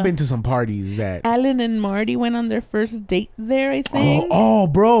 We Because I've been to some parties that... Alan and Marty went on their first date there, I think. Oh,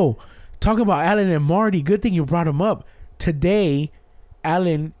 bro. Talking about Alan and Marty. Good thing you brought him up. Today,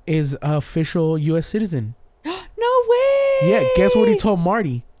 Alan is an official U.S. citizen. No way. Yeah, guess what he told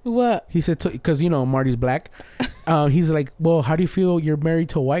Marty? What? He said, because, you know, Marty's black. He's like, well, how do you feel you're married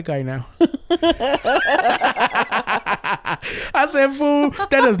to a white guy now? I said, fool, that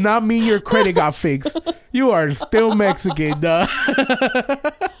does not mean your credit got fixed. You are still Mexican, duh.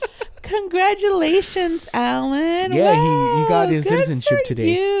 Congratulations, Alan. Yeah, Wow, he got his good citizenship for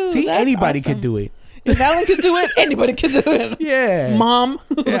today. you. See, That's anybody awesome. could do it. If Alan could do it, anybody could do it. Yeah. Mom.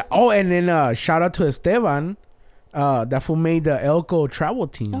 Yeah. Oh, and then shout out to Esteban. That fool made the Elko travel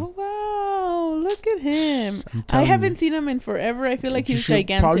team. Oh, wow. Look at him. I telling haven't you. seen him in forever. I feel like You he's should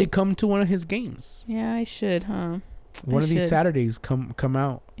gigantic. probably come to one of his games. Yeah, I should, huh? One I of these should. Saturdays, come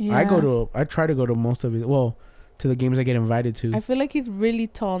out. Yeah. I try to go to most of it. Well, to the games I get invited to. I feel like he's really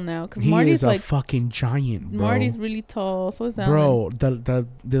tall now. Because He Marty's is a like... fucking giant, bro. Marty's really tall. So is Alan. Bro,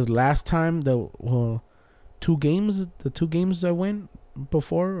 this last time the two games I went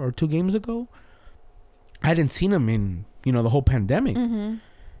before or 2 games ago, I hadn't seen him in the whole pandemic. Mm-hmm.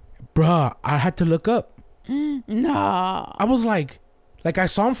 Bruh, I had to look up. Nah. I was like I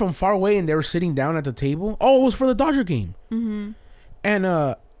saw him from far away and they were sitting down at the table. Oh, it was for the Dodger game. Mm-hmm.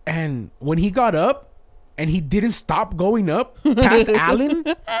 And when he got up and he didn't stop going up past Allen,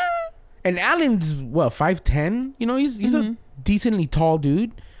 and Allen's 5'10", he's a decently tall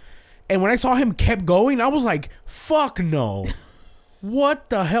dude. And when I saw him kept going, I was like, fuck no. What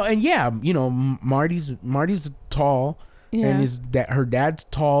the hell? And yeah, Marty's tall. Yeah. And her dad's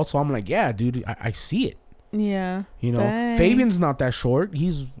tall, so I'm like, yeah, dude, I see it. Yeah. Dang. Fabian's not that short.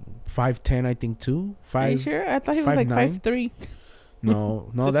 He's 5'10", I think, too. Are you sure? I thought he was like 5'9". 5'3".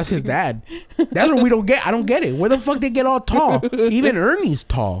 No, that's his dad. That's what we don't get. I don't get it. Where the fuck they get all tall? Even Ernie's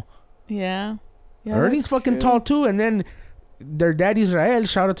tall. Yeah. Ernie's fucking tall too. And then their dad Israel,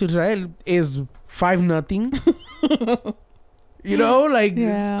 shout out to Israel, is 5'0".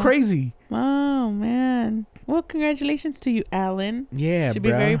 It's crazy. Oh man. Well, congratulations to you, Alan. Yeah, Should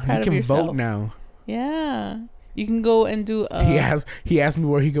bro. be very proud You of can yourself. vote now. Yeah. You can go and do. He asked me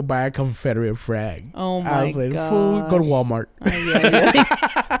where he could buy a Confederate flag. Oh my I was like, gosh. fool, go to Walmart.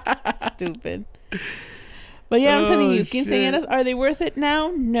 Stupid. But yeah, I'm telling you, shit. quinceañeras, are they worth it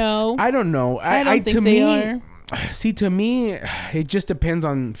now? No. I don't know. I don't think they are. See, to me, it just depends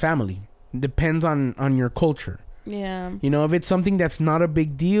on family. Depends on your culture. Yeah. If it's something that's not a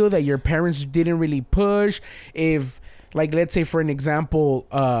big deal, that your parents didn't really push, if, like, let's say for an example,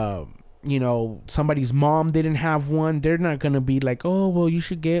 somebody's mom didn't have one, they're not gonna be like, oh, well, you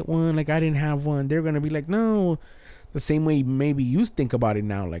should get one, like I didn't have one. They're gonna be like, no. The same way maybe you think about it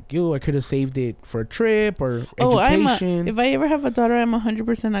now, like, yo, I could have saved it for a trip or education. If I ever have a daughter, I'm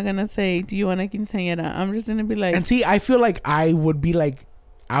 100% not gonna say, do you want a quinceañera? I'm just gonna be like, and see, I feel like I would be like,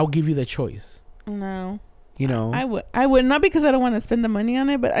 I'll give you the choice. no. I would not, because I don't want to spend the money on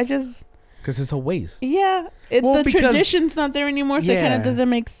it, but I just, because it's a waste. yeah, the tradition's not there anymore, so it kind of doesn't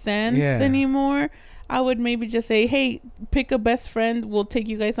make sense anymore. I would maybe just say, hey, pick a best friend, we'll take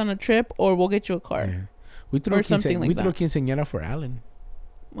you guys on a trip, or we'll get you a car. Yeah. We threw that. quinceañera for Alan.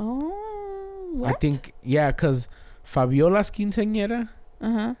 Oh, what? I think, because Fabiola's quinceañera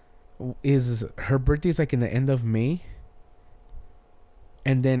is, her birthday's like in the end of May.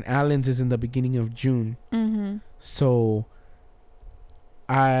 And then Alan's is in the beginning of June. Mm-hmm. So,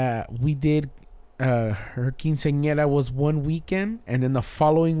 we did, her quinceañera was one weekend. And then the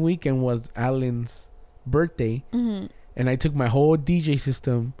following weekend was Alan's birthday. Mm-hmm. And I took my whole DJ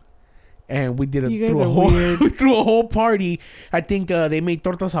system. And we did we threw a whole party. I think they made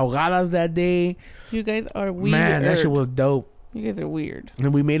tortas ahogadas that day. You guys are weird. Man, that shit was dope. You guys are weird.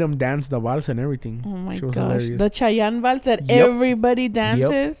 And we made them dance the vals and everything. Oh my gosh. The Chayanne vals that everybody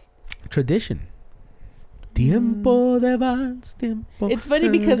dances. Tradition. Tiempo de vals, tiempo. It's funny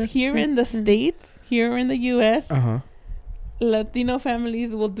because here in the States, here in the U.S., Latino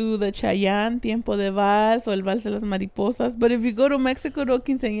families will do the Chayanne, Tiempo de Vals, or El Vals de las Mariposas. But if you go to Mexico to a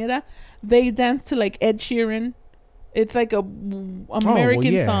quinceañera, they dance to like Ed Sheeran. It's like a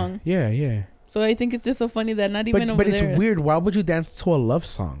American song. Yeah, yeah. So I think it's just so funny that not even over but it's there. weird. Why would you dance to a love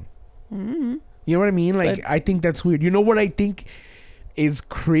song? Mm-hmm. You know what I mean? Like, But- I think that's weird. You know what I think is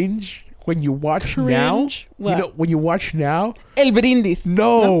cringe when you watch now? Cringe? What? You know, when you watch now? El Brindis.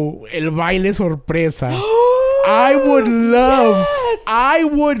 No, El Baile Sorpresa. I would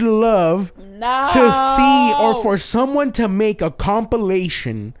love No. to see, or for someone to make a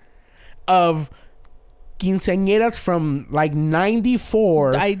compilation of quinceañeras from like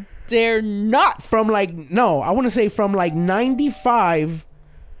 94. I dare not. From like, no, I want to say from like 95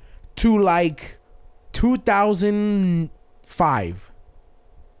 to like 2005.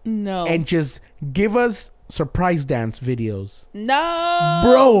 No. And just give us surprise dance videos. No.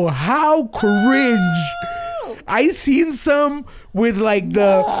 Bro, how cringe. I seen some with like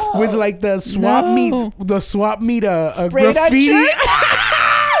the swap meet Sprayed on graffiti shirt?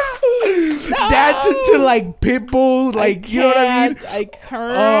 dancing to like Pitbull, like, you know what I mean? I can't.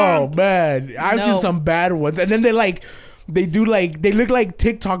 Oh man, I've seen No. some bad ones, and then they look like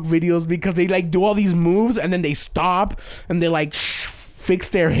TikTok videos because they like do all these moves and then they stop and they like fix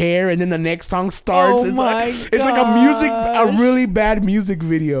their hair and then the next song starts. Oh It's my like a really bad music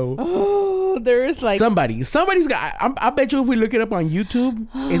video. Oh, there is like Somebody's got. I bet you if we look it up on YouTube,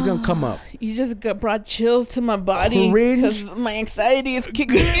 it's gonna come up. you just brought chills to my body Cringe. because my anxiety is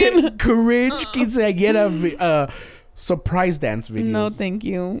kicking in. Cringe quinceañera surprise dance videos. No, thank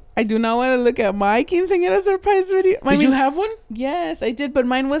you. I do not want to look at my quinceañera surprise video. Did you have one? Yes, I did, but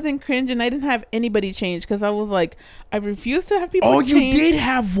mine wasn't cringe, and I didn't have anybody change because I was like, I refuse to have people. Oh, change you did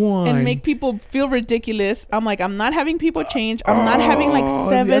have one. and make people feel ridiculous. I'm like, I'm not having people change. I'm not having like Oh,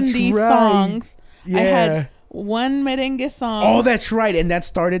 70 that's right. songs. Yeah. I had one merengue song. Oh, that's right, and that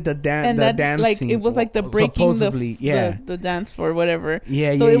started the and that dancing. like it was like the breaking supposedly, the dance floor, whatever.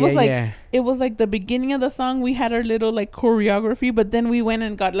 Yeah, So yeah, it was yeah, like yeah. it was like the beginning of the song. We had our little like choreography, but then we went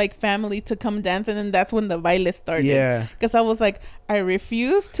and got like family to come dance, and then that's when the baile started. Yeah. Because I was like, I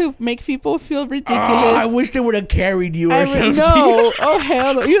refuse to make people feel ridiculous. I wish they would have carried you or something. No, oh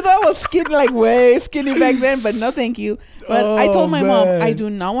hell no. You thought I was skinny, like way skinny back then, but no thank you. But I Oh, told my mom, man. I do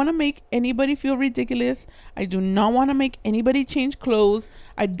not want to make anybody feel ridiculous. I do not want to make anybody change clothes.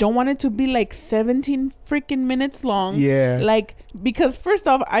 I don't want it to be like 17 freaking minutes long. Yeah. Like, because first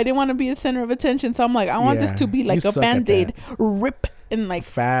off, I didn't want to be the center of attention. So I'm like, I want this Yeah, to be you like a suck at Band-Aid. Rip and like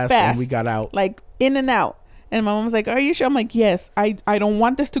Fast, and we got out. Like in and out. And my mom was like, are you sure? I'm like, yes. I don't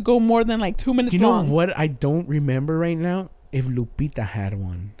want this to go more than like 2 minutes You know long. what? I don't remember right now if Lupita had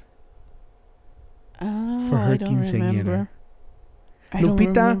one. Oh, For her I don't quinceañera. remember. I don't Lupita,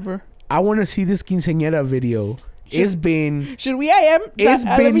 remember. I want to see this quinceañera video. It's been Should we? I am. it's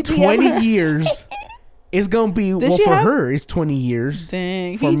Let been me DM 20 her. years. It's gonna be Does well she for have- her. It's 20 years.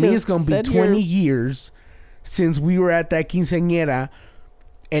 Dang. For he me, just it's gonna be said 20 your- years since we were at that quinceañera,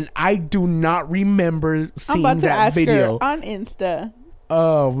 and I do not remember I'm seeing about to that ask video. her on Insta.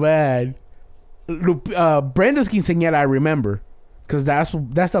 Oh man, Brenda's quinceañera I remember, cause that's the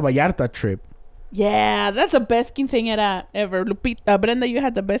Vallarta trip. Yeah, that's the best quinceañera ever. Lupita, Brenda, you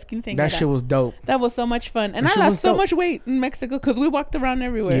had the best quinceañera. That shit was dope. That was so much fun, and That I shit lost was so dope. much weight in Mexico because we walked around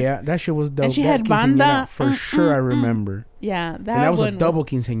everywhere. Yeah, that shit was dope. And she That had quinceañera, banda. for sure. I remember. Yeah, And that was a one double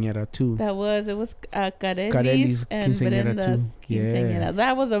quinceañera too. That was it was Carelli's Carelli's and quinceañera Brenda's too. Yeah. quinceañera.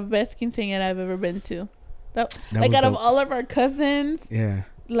 That was the best quinceañera I've ever been to. That That like was out of dope. all of our cousins, Yeah.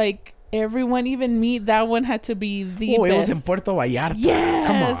 like everyone, even me, that one had to be the Oh, best. it was in Puerto Vallarta. Yes.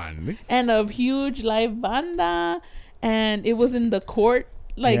 Come on. And a huge live banda, and it was in the court,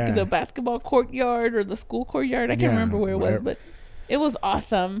 like Yeah. the basketball courtyard or the school courtyard. I can't Yeah, remember where it was, whatever. but it was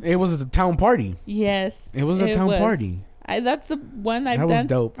awesome. It was a town party. Yes, It was a town party. That's the one I've That was danced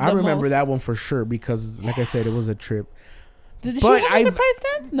dope. I the remember most. that one for sure because, like I said, it was a trip. Did she But have a I've- surprise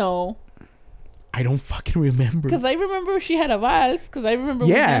dance? No. I don't fucking remember. Because I remember she had a vals. Because I remember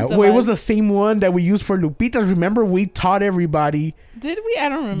we Yeah, danced a well, it was the vals. same one that we used for Lupita's. Remember, we taught everybody. Did we? I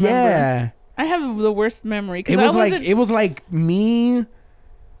don't remember. Yeah, I have the worst memory. 'cause it was like wasn't- it was like me.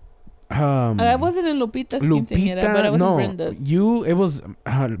 I wasn't in Lupita's quinceañera, but I Lupita, was in no, Brenda's. you. It was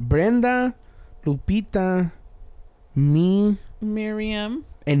Brenda, Lupita, me, Miriam.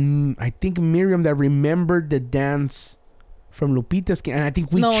 and I think Miriam that remembered the dance from Lupita's. And I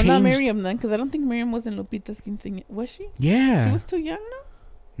think we No, changed. not Miriam then, because I don't think Miriam was in Lupita's quinceañera. Was she? Yeah, She was too young,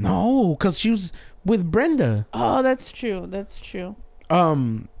 no? no, because she was with Brenda. Oh, that's true. That's true.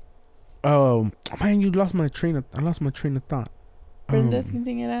 Oh man, I lost my train of thought. Brenda's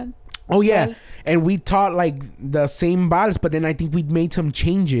quinceañera. Oh yeah, Vals. and we taught like the same vals, but then I think we made some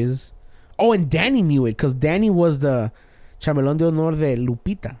changes. Oh, and Danny knew it because Danny was the Chamelón de Honor de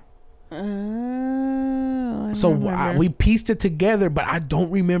Lupita. Oh, I So don't remember. we pieced it together, but I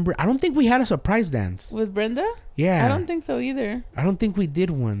don't remember. I don't think we had a surprise dance. With Brenda? Yeah, I don't think so either. I don't think we did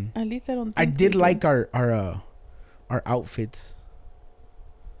one. At least I don't think I did we like our outfits.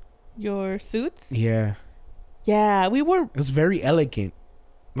 your suits? Yeah, Yeah, we were. it was very elegant,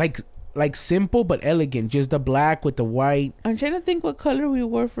 like simple but elegant. Just the black with the white. I'm trying to think what color we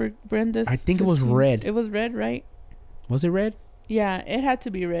wore for Brenda's. I think it was 15. red. It was red, right? Was it red? Yeah, it had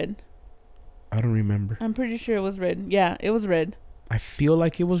to be red. I don't remember. I'm pretty sure it was red. Yeah, it was red. I feel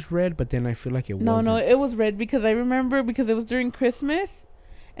like it was red, but then I feel like it wasn't. No, it was red because I remember because it was during Christmas,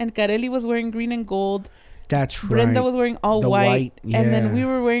 and Carelli was wearing green and gold. That's right. Brenda was wearing all The white, white, and then yeah. we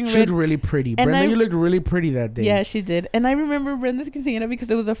were wearing She red. looked really pretty. And Brenda, I- you looked really pretty that day. Yeah, she did. And I remember Brenda's quinceañera because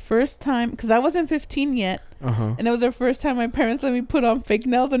it was the first time, because I wasn't 15 yet, Uh-huh. and it was the first time my parents let me put on fake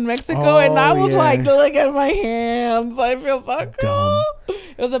nails in Mexico, and I was yeah. like, look at my hands. I feel so cool. Dumb.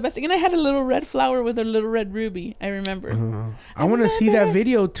 It was the best thing. And I had a little red flower with a little red ruby. I remember. I want to see that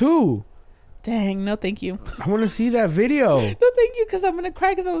video too. Dang, no thank you. I want to see that video. No thank you, because I'm going to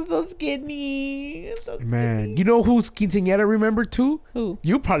cry because I was so skinny. So Man, skinny. you know who's quinceañera remember too? Who?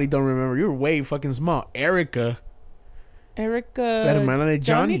 You probably don't remember. You were way fucking small. Erica. Erica. La hermana de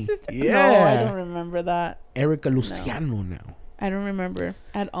Johnny. Johnny's sister? Yeah. No, I don't remember that. Erica Luciano now. I don't remember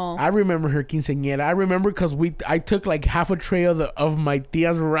at all. I remember her quinceañera. I remember because I took like half a tray of my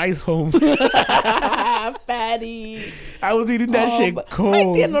tia's rice home. Fatty. I was eating that shit but cold. My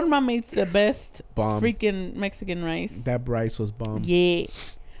tia Norma makes the best Bomb. freaking Mexican rice. That rice was bomb. Yeah.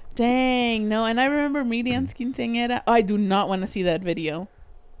 Dang, no. And I remember Miriam's quinceañera. Oh, I do not want to see that video.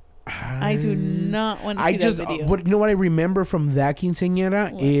 I do not want to see that video. What you know what I remember from that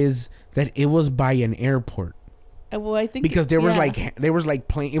quinceañera What? is that it was by an airport Well, I think because there was like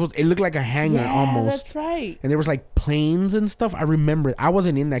plane. It looked like a hangar yeah, almost, that's right. and there was like planes and stuff. I remember. I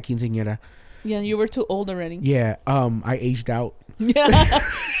wasn't in that quinceañera. Yeah, you were too old already. Yeah. I aged out. Yeah.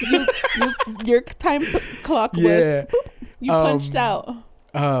 Your time clock was. Yeah. Boop, you punched out.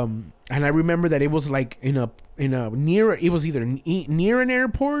 And I remember that it was like in a near. It was either near an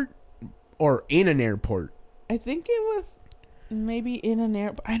airport or in an airport. I think it was maybe in an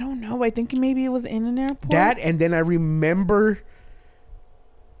airport. I don't know. I think maybe it was in an airport. That, and then I remember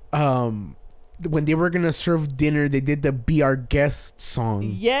when they were gonna serve dinner, they did the Be Our Guest song.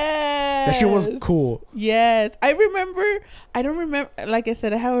 Yes. That shit was cool. Yes. I don't remember. Like I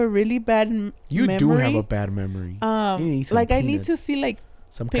said, I have a really bad You memory. do have a bad memory. You need some like I need peanuts, to see like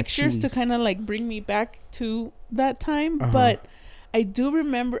some pictures to cachilis. kind of like bring me back to that time. Uh-huh. But I do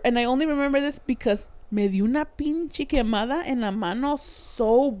remember, and I only remember this because me dio una pinche quemada en la mano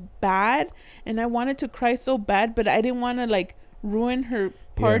so bad, and I wanted to cry so bad, but I didn't want to like ruin her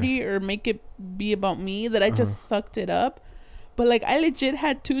party or make it be about me, that I just sucked it up. But like I legit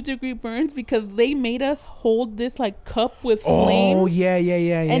had 2-degree burns because they made us hold this like cup with flames. Oh yeah.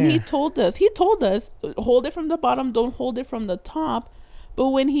 And he told us, hold it from the bottom, don't hold it from the top. But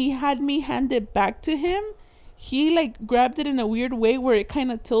when he had me hand it back to him, he like grabbed it in a weird way where it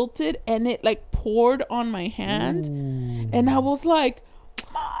kind of tilted and it like poured on my hand. Ooh. And I was like,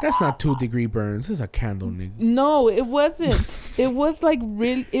 That's not 2-degree burns. This is a candle, nigga. no, it wasn't. It was like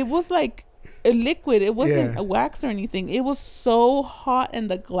it was like a liquid. It wasn't Yeah. a wax or anything. It was so hot and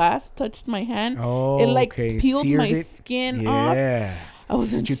the glass touched my hand. Oh, it like okay. peeled Seared my it? skin off. Yeah. I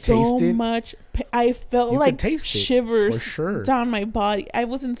was in Did you so taste it? much I felt You could like taste it, shivers for sure. down my body. I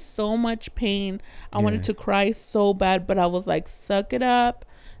was in so much pain. I wanted Yeah. to cry so bad, but I was like, suck it up.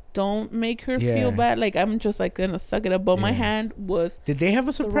 Don't make her Yeah. feel bad. Like, I'm just like gonna suck it up. But my Yeah. hand was, Did they have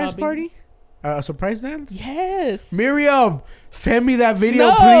a surprise Robbie. party? A surprise dance? yes. Miriam, send me that video,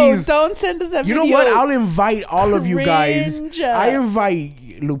 No, please. don't send us that You video. know what? I'll invite all of you guys. Cringe. I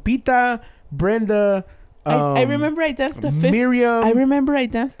invite Lupita, Brenda. I remember I danced the 50. Miriam. I remember I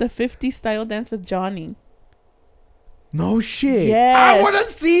danced the 50 style dance with Johnny. No shit. Yes. I want to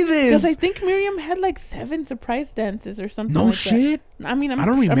see Because this. I think Miriam had like 7 surprise dances or something. No like shit. That. I mean, I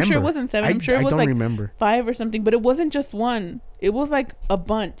don't remember. I'm sure it wasn't 7. I'm sure it was I don't like remember. 5 or something. But it wasn't just one. It was like a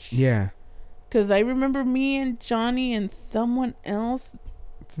bunch. Yeah. Because I remember me and Johnny and someone else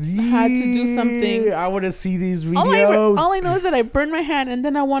had to do something. I want to see these videos. All I know is that I burned my hand and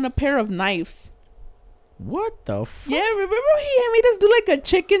then I won a pair of knives. What the fuck? Yeah, remember he made us do like a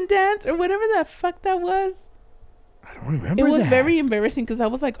chicken dance or whatever the fuck that was? I don't remember. It was that. very embarrassing because I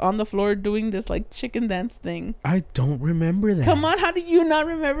was like on the floor doing this like chicken dance thing. I don't remember that. Come on, how do you not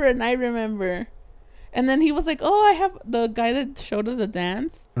remember? And I remember. And then he was like, "Oh, I have the guy that showed us the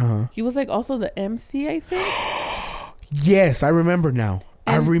dance. He was like also the MC, I think." Yes, I remember now.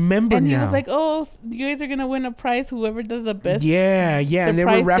 I remember and now. And he was like, "Oh, you guys are gonna win a prize. Whoever does the best." Yeah, and they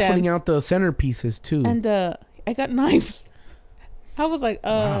were surprise raffling dance. out the centerpieces too. And I got knives. I was like,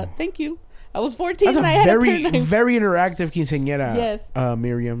 Wow. thank you. I was 14 That's and a I had a pair very, of knives. very interactive quinceañera. Yes.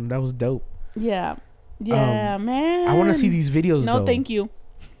 Miriam, that was dope. Yeah, man. I want to see these videos. No, though. thank you.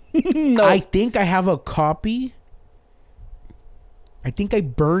 No. I think I have a copy. I think I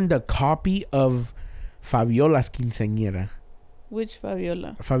burned a copy of Fabiola's quinceañera. Which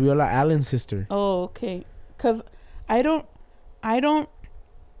Fabiola? Fabiola Allen's sister. Oh, okay. Cause I don't.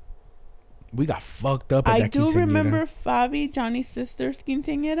 We got fucked up at I that do quinceañera. remember Fabi, Johnny's sister's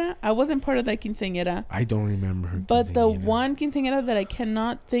quinceañera. I wasn't part of that quinceañera. I don't remember her. But the quinceañera. one quinceañera that I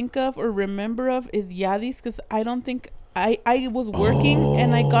cannot think of or remember of is Yadi's, because I don't think I was working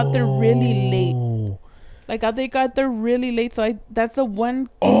and I got there really late. Oh. Like they got there really late, so that's the one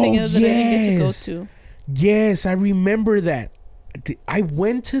quinceañera that I didn't get to go yes. to. Yes, I remember that. I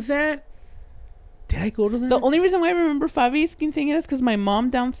went to that. Did I go to that? The only reason why I remember Fabi's quinceañera is because my mom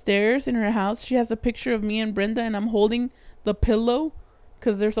downstairs in her house, she has a picture of me and Brenda, and I'm holding the pillow,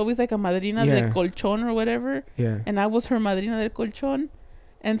 because there's always like a madrina del colchón or whatever. Yeah. And I was her madrina del colchón.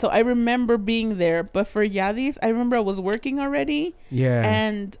 And so I remember being there. But for Yadi's, I remember I was working already. Yeah.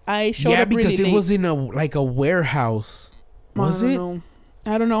 And I showed up really because it late. was in a warehouse. Was it?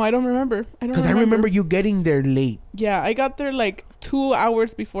 I don't know. I don't remember. Because I remember you getting there late. Yeah, I got there like 2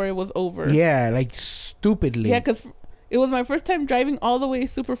 hours before it was over. Yeah, like stupidly. Yeah, because it was my first time driving all the way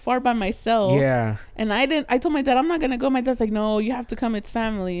super far by myself. Yeah. And I told my dad, I'm not going to go. My dad's like, no, you have to come. It's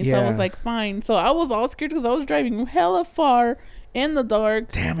family. So I was like, fine. So I was all scared because I was driving hella far in the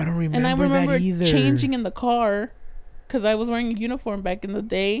dark. Damn, I don't remember And I remember that either. changing in the car because I was wearing a uniform back in the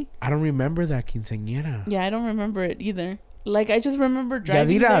day. I don't remember that quinceañera. Yeah, I don't remember it either. Like, I just remember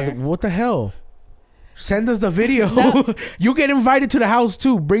driving Yadira, there. what the hell? Send us the video. You get invited to the house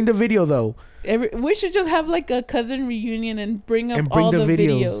too. Bring the video though. We should just have like a cousin reunion and bring up all the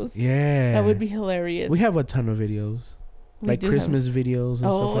videos. Yeah. That would be hilarious. We have a ton of videos. We Like do Christmas videos and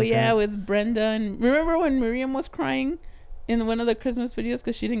stuff Oh, like yeah, that. with Brenda. And remember when Miriam was crying in one of the Christmas videos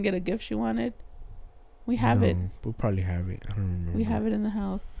because she didn't get a gift she wanted? We have it. We probably have it. I don't remember. We have it in the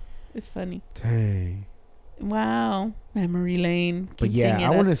house. It's funny. Dang. Wow. Memory lane. But Keep yeah, singing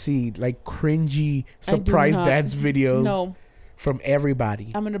I want to us. see like cringy I do surprise not- dance videos No. from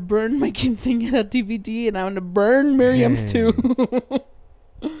everybody. I'm going to burn my quinceañera DVD and I'm going to burn Miriam's too.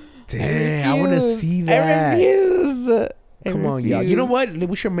 Dang, I want to refuse. see that. I refuse. Come on, y'all. You know what?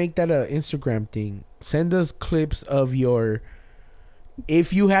 We should make that a Instagram thing. Send us clips of your...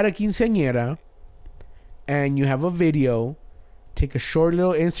 If you had a quinceañera and you have a video, take a short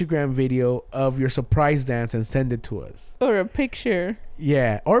little Instagram video of your surprise dance and send it to us. Or a picture.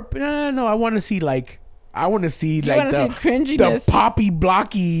 Yeah. Or, no, I want to see like... I want to see You like wanna the see cringiness. poppy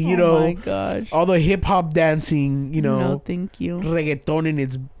blocky, you Oh know. my gosh. All the hip hop dancing, you know. No, thank you. Reggaeton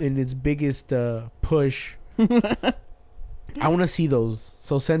in its biggest push. I want to see those,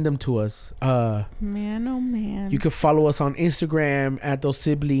 so send them to us. Man, oh man. You can follow us on Instagram at Those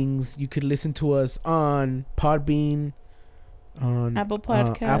Siblings. You could listen to us on Podbean, on Apple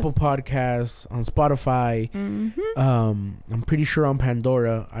Podcasts. on Spotify. Mm-hmm. I'm pretty sure on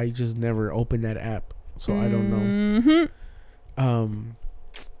Pandora. I just never opened that app, so I don't know. Mm-hmm.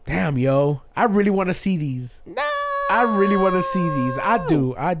 Damn, yo, I really want to see these. No. I really want to see these. I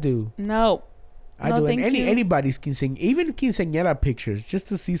do. No. I No, do. thank And you. anybody's even quinceañera pictures, just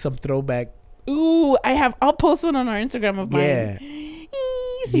to see some throwback. Ooh, I'll post one on our Instagram of mine. Yeah.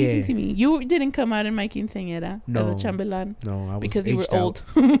 So you Yeah. can see me. You didn't come out in my quinceañera No. as a chambelán. No, I was Because you were aged out.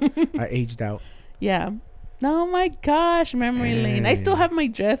 old. I aged out. Yeah. Oh my gosh, memory lane. I still have my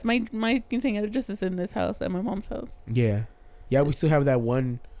dress. My quinceañera dress is in this house, at my mom's house. Yeah. Yeah, we still have that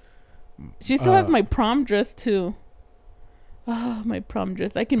one. She still has my prom dress too. Oh, my prom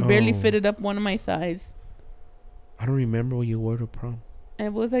dress. I can barely fit it up one of my thighs. I don't remember what you wore to prom.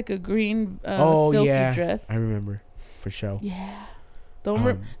 It was like a green silky yeah. dress. I remember. For sure. Yeah.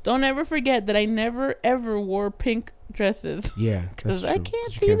 Don't ever forget that I never ever wore pink dresses. Yeah. Because That's I true.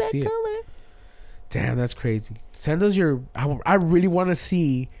 can't You see that it. color. Damn, that's crazy. Send us your... I really want to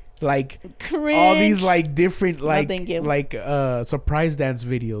see like Cringe. all these like different thank you. surprise dance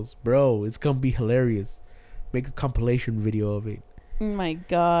videos. Bro, it's going to be hilarious. Make a compilation video of it. Oh my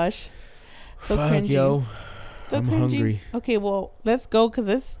gosh. So Fuck, cringy. yo. So I'm cringy. hungry. Okay, well, let's go because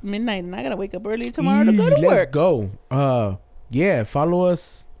it's midnight and I gotta wake up early tomorrow to go to Let's work. go. Yeah, follow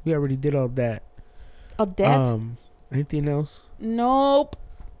us. We already did all that. Oh, that? Anything else? Nope.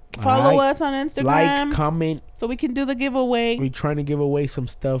 Follow Like- us on Instagram. Like, comment. so we can do the giveaway. We're trying to give away some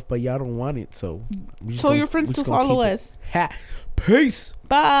stuff, but y'all don't want it, so we just Tell gonna- your friends we to just gonna follow keep it. us. Ha. Peace.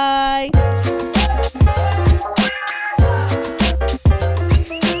 Bye.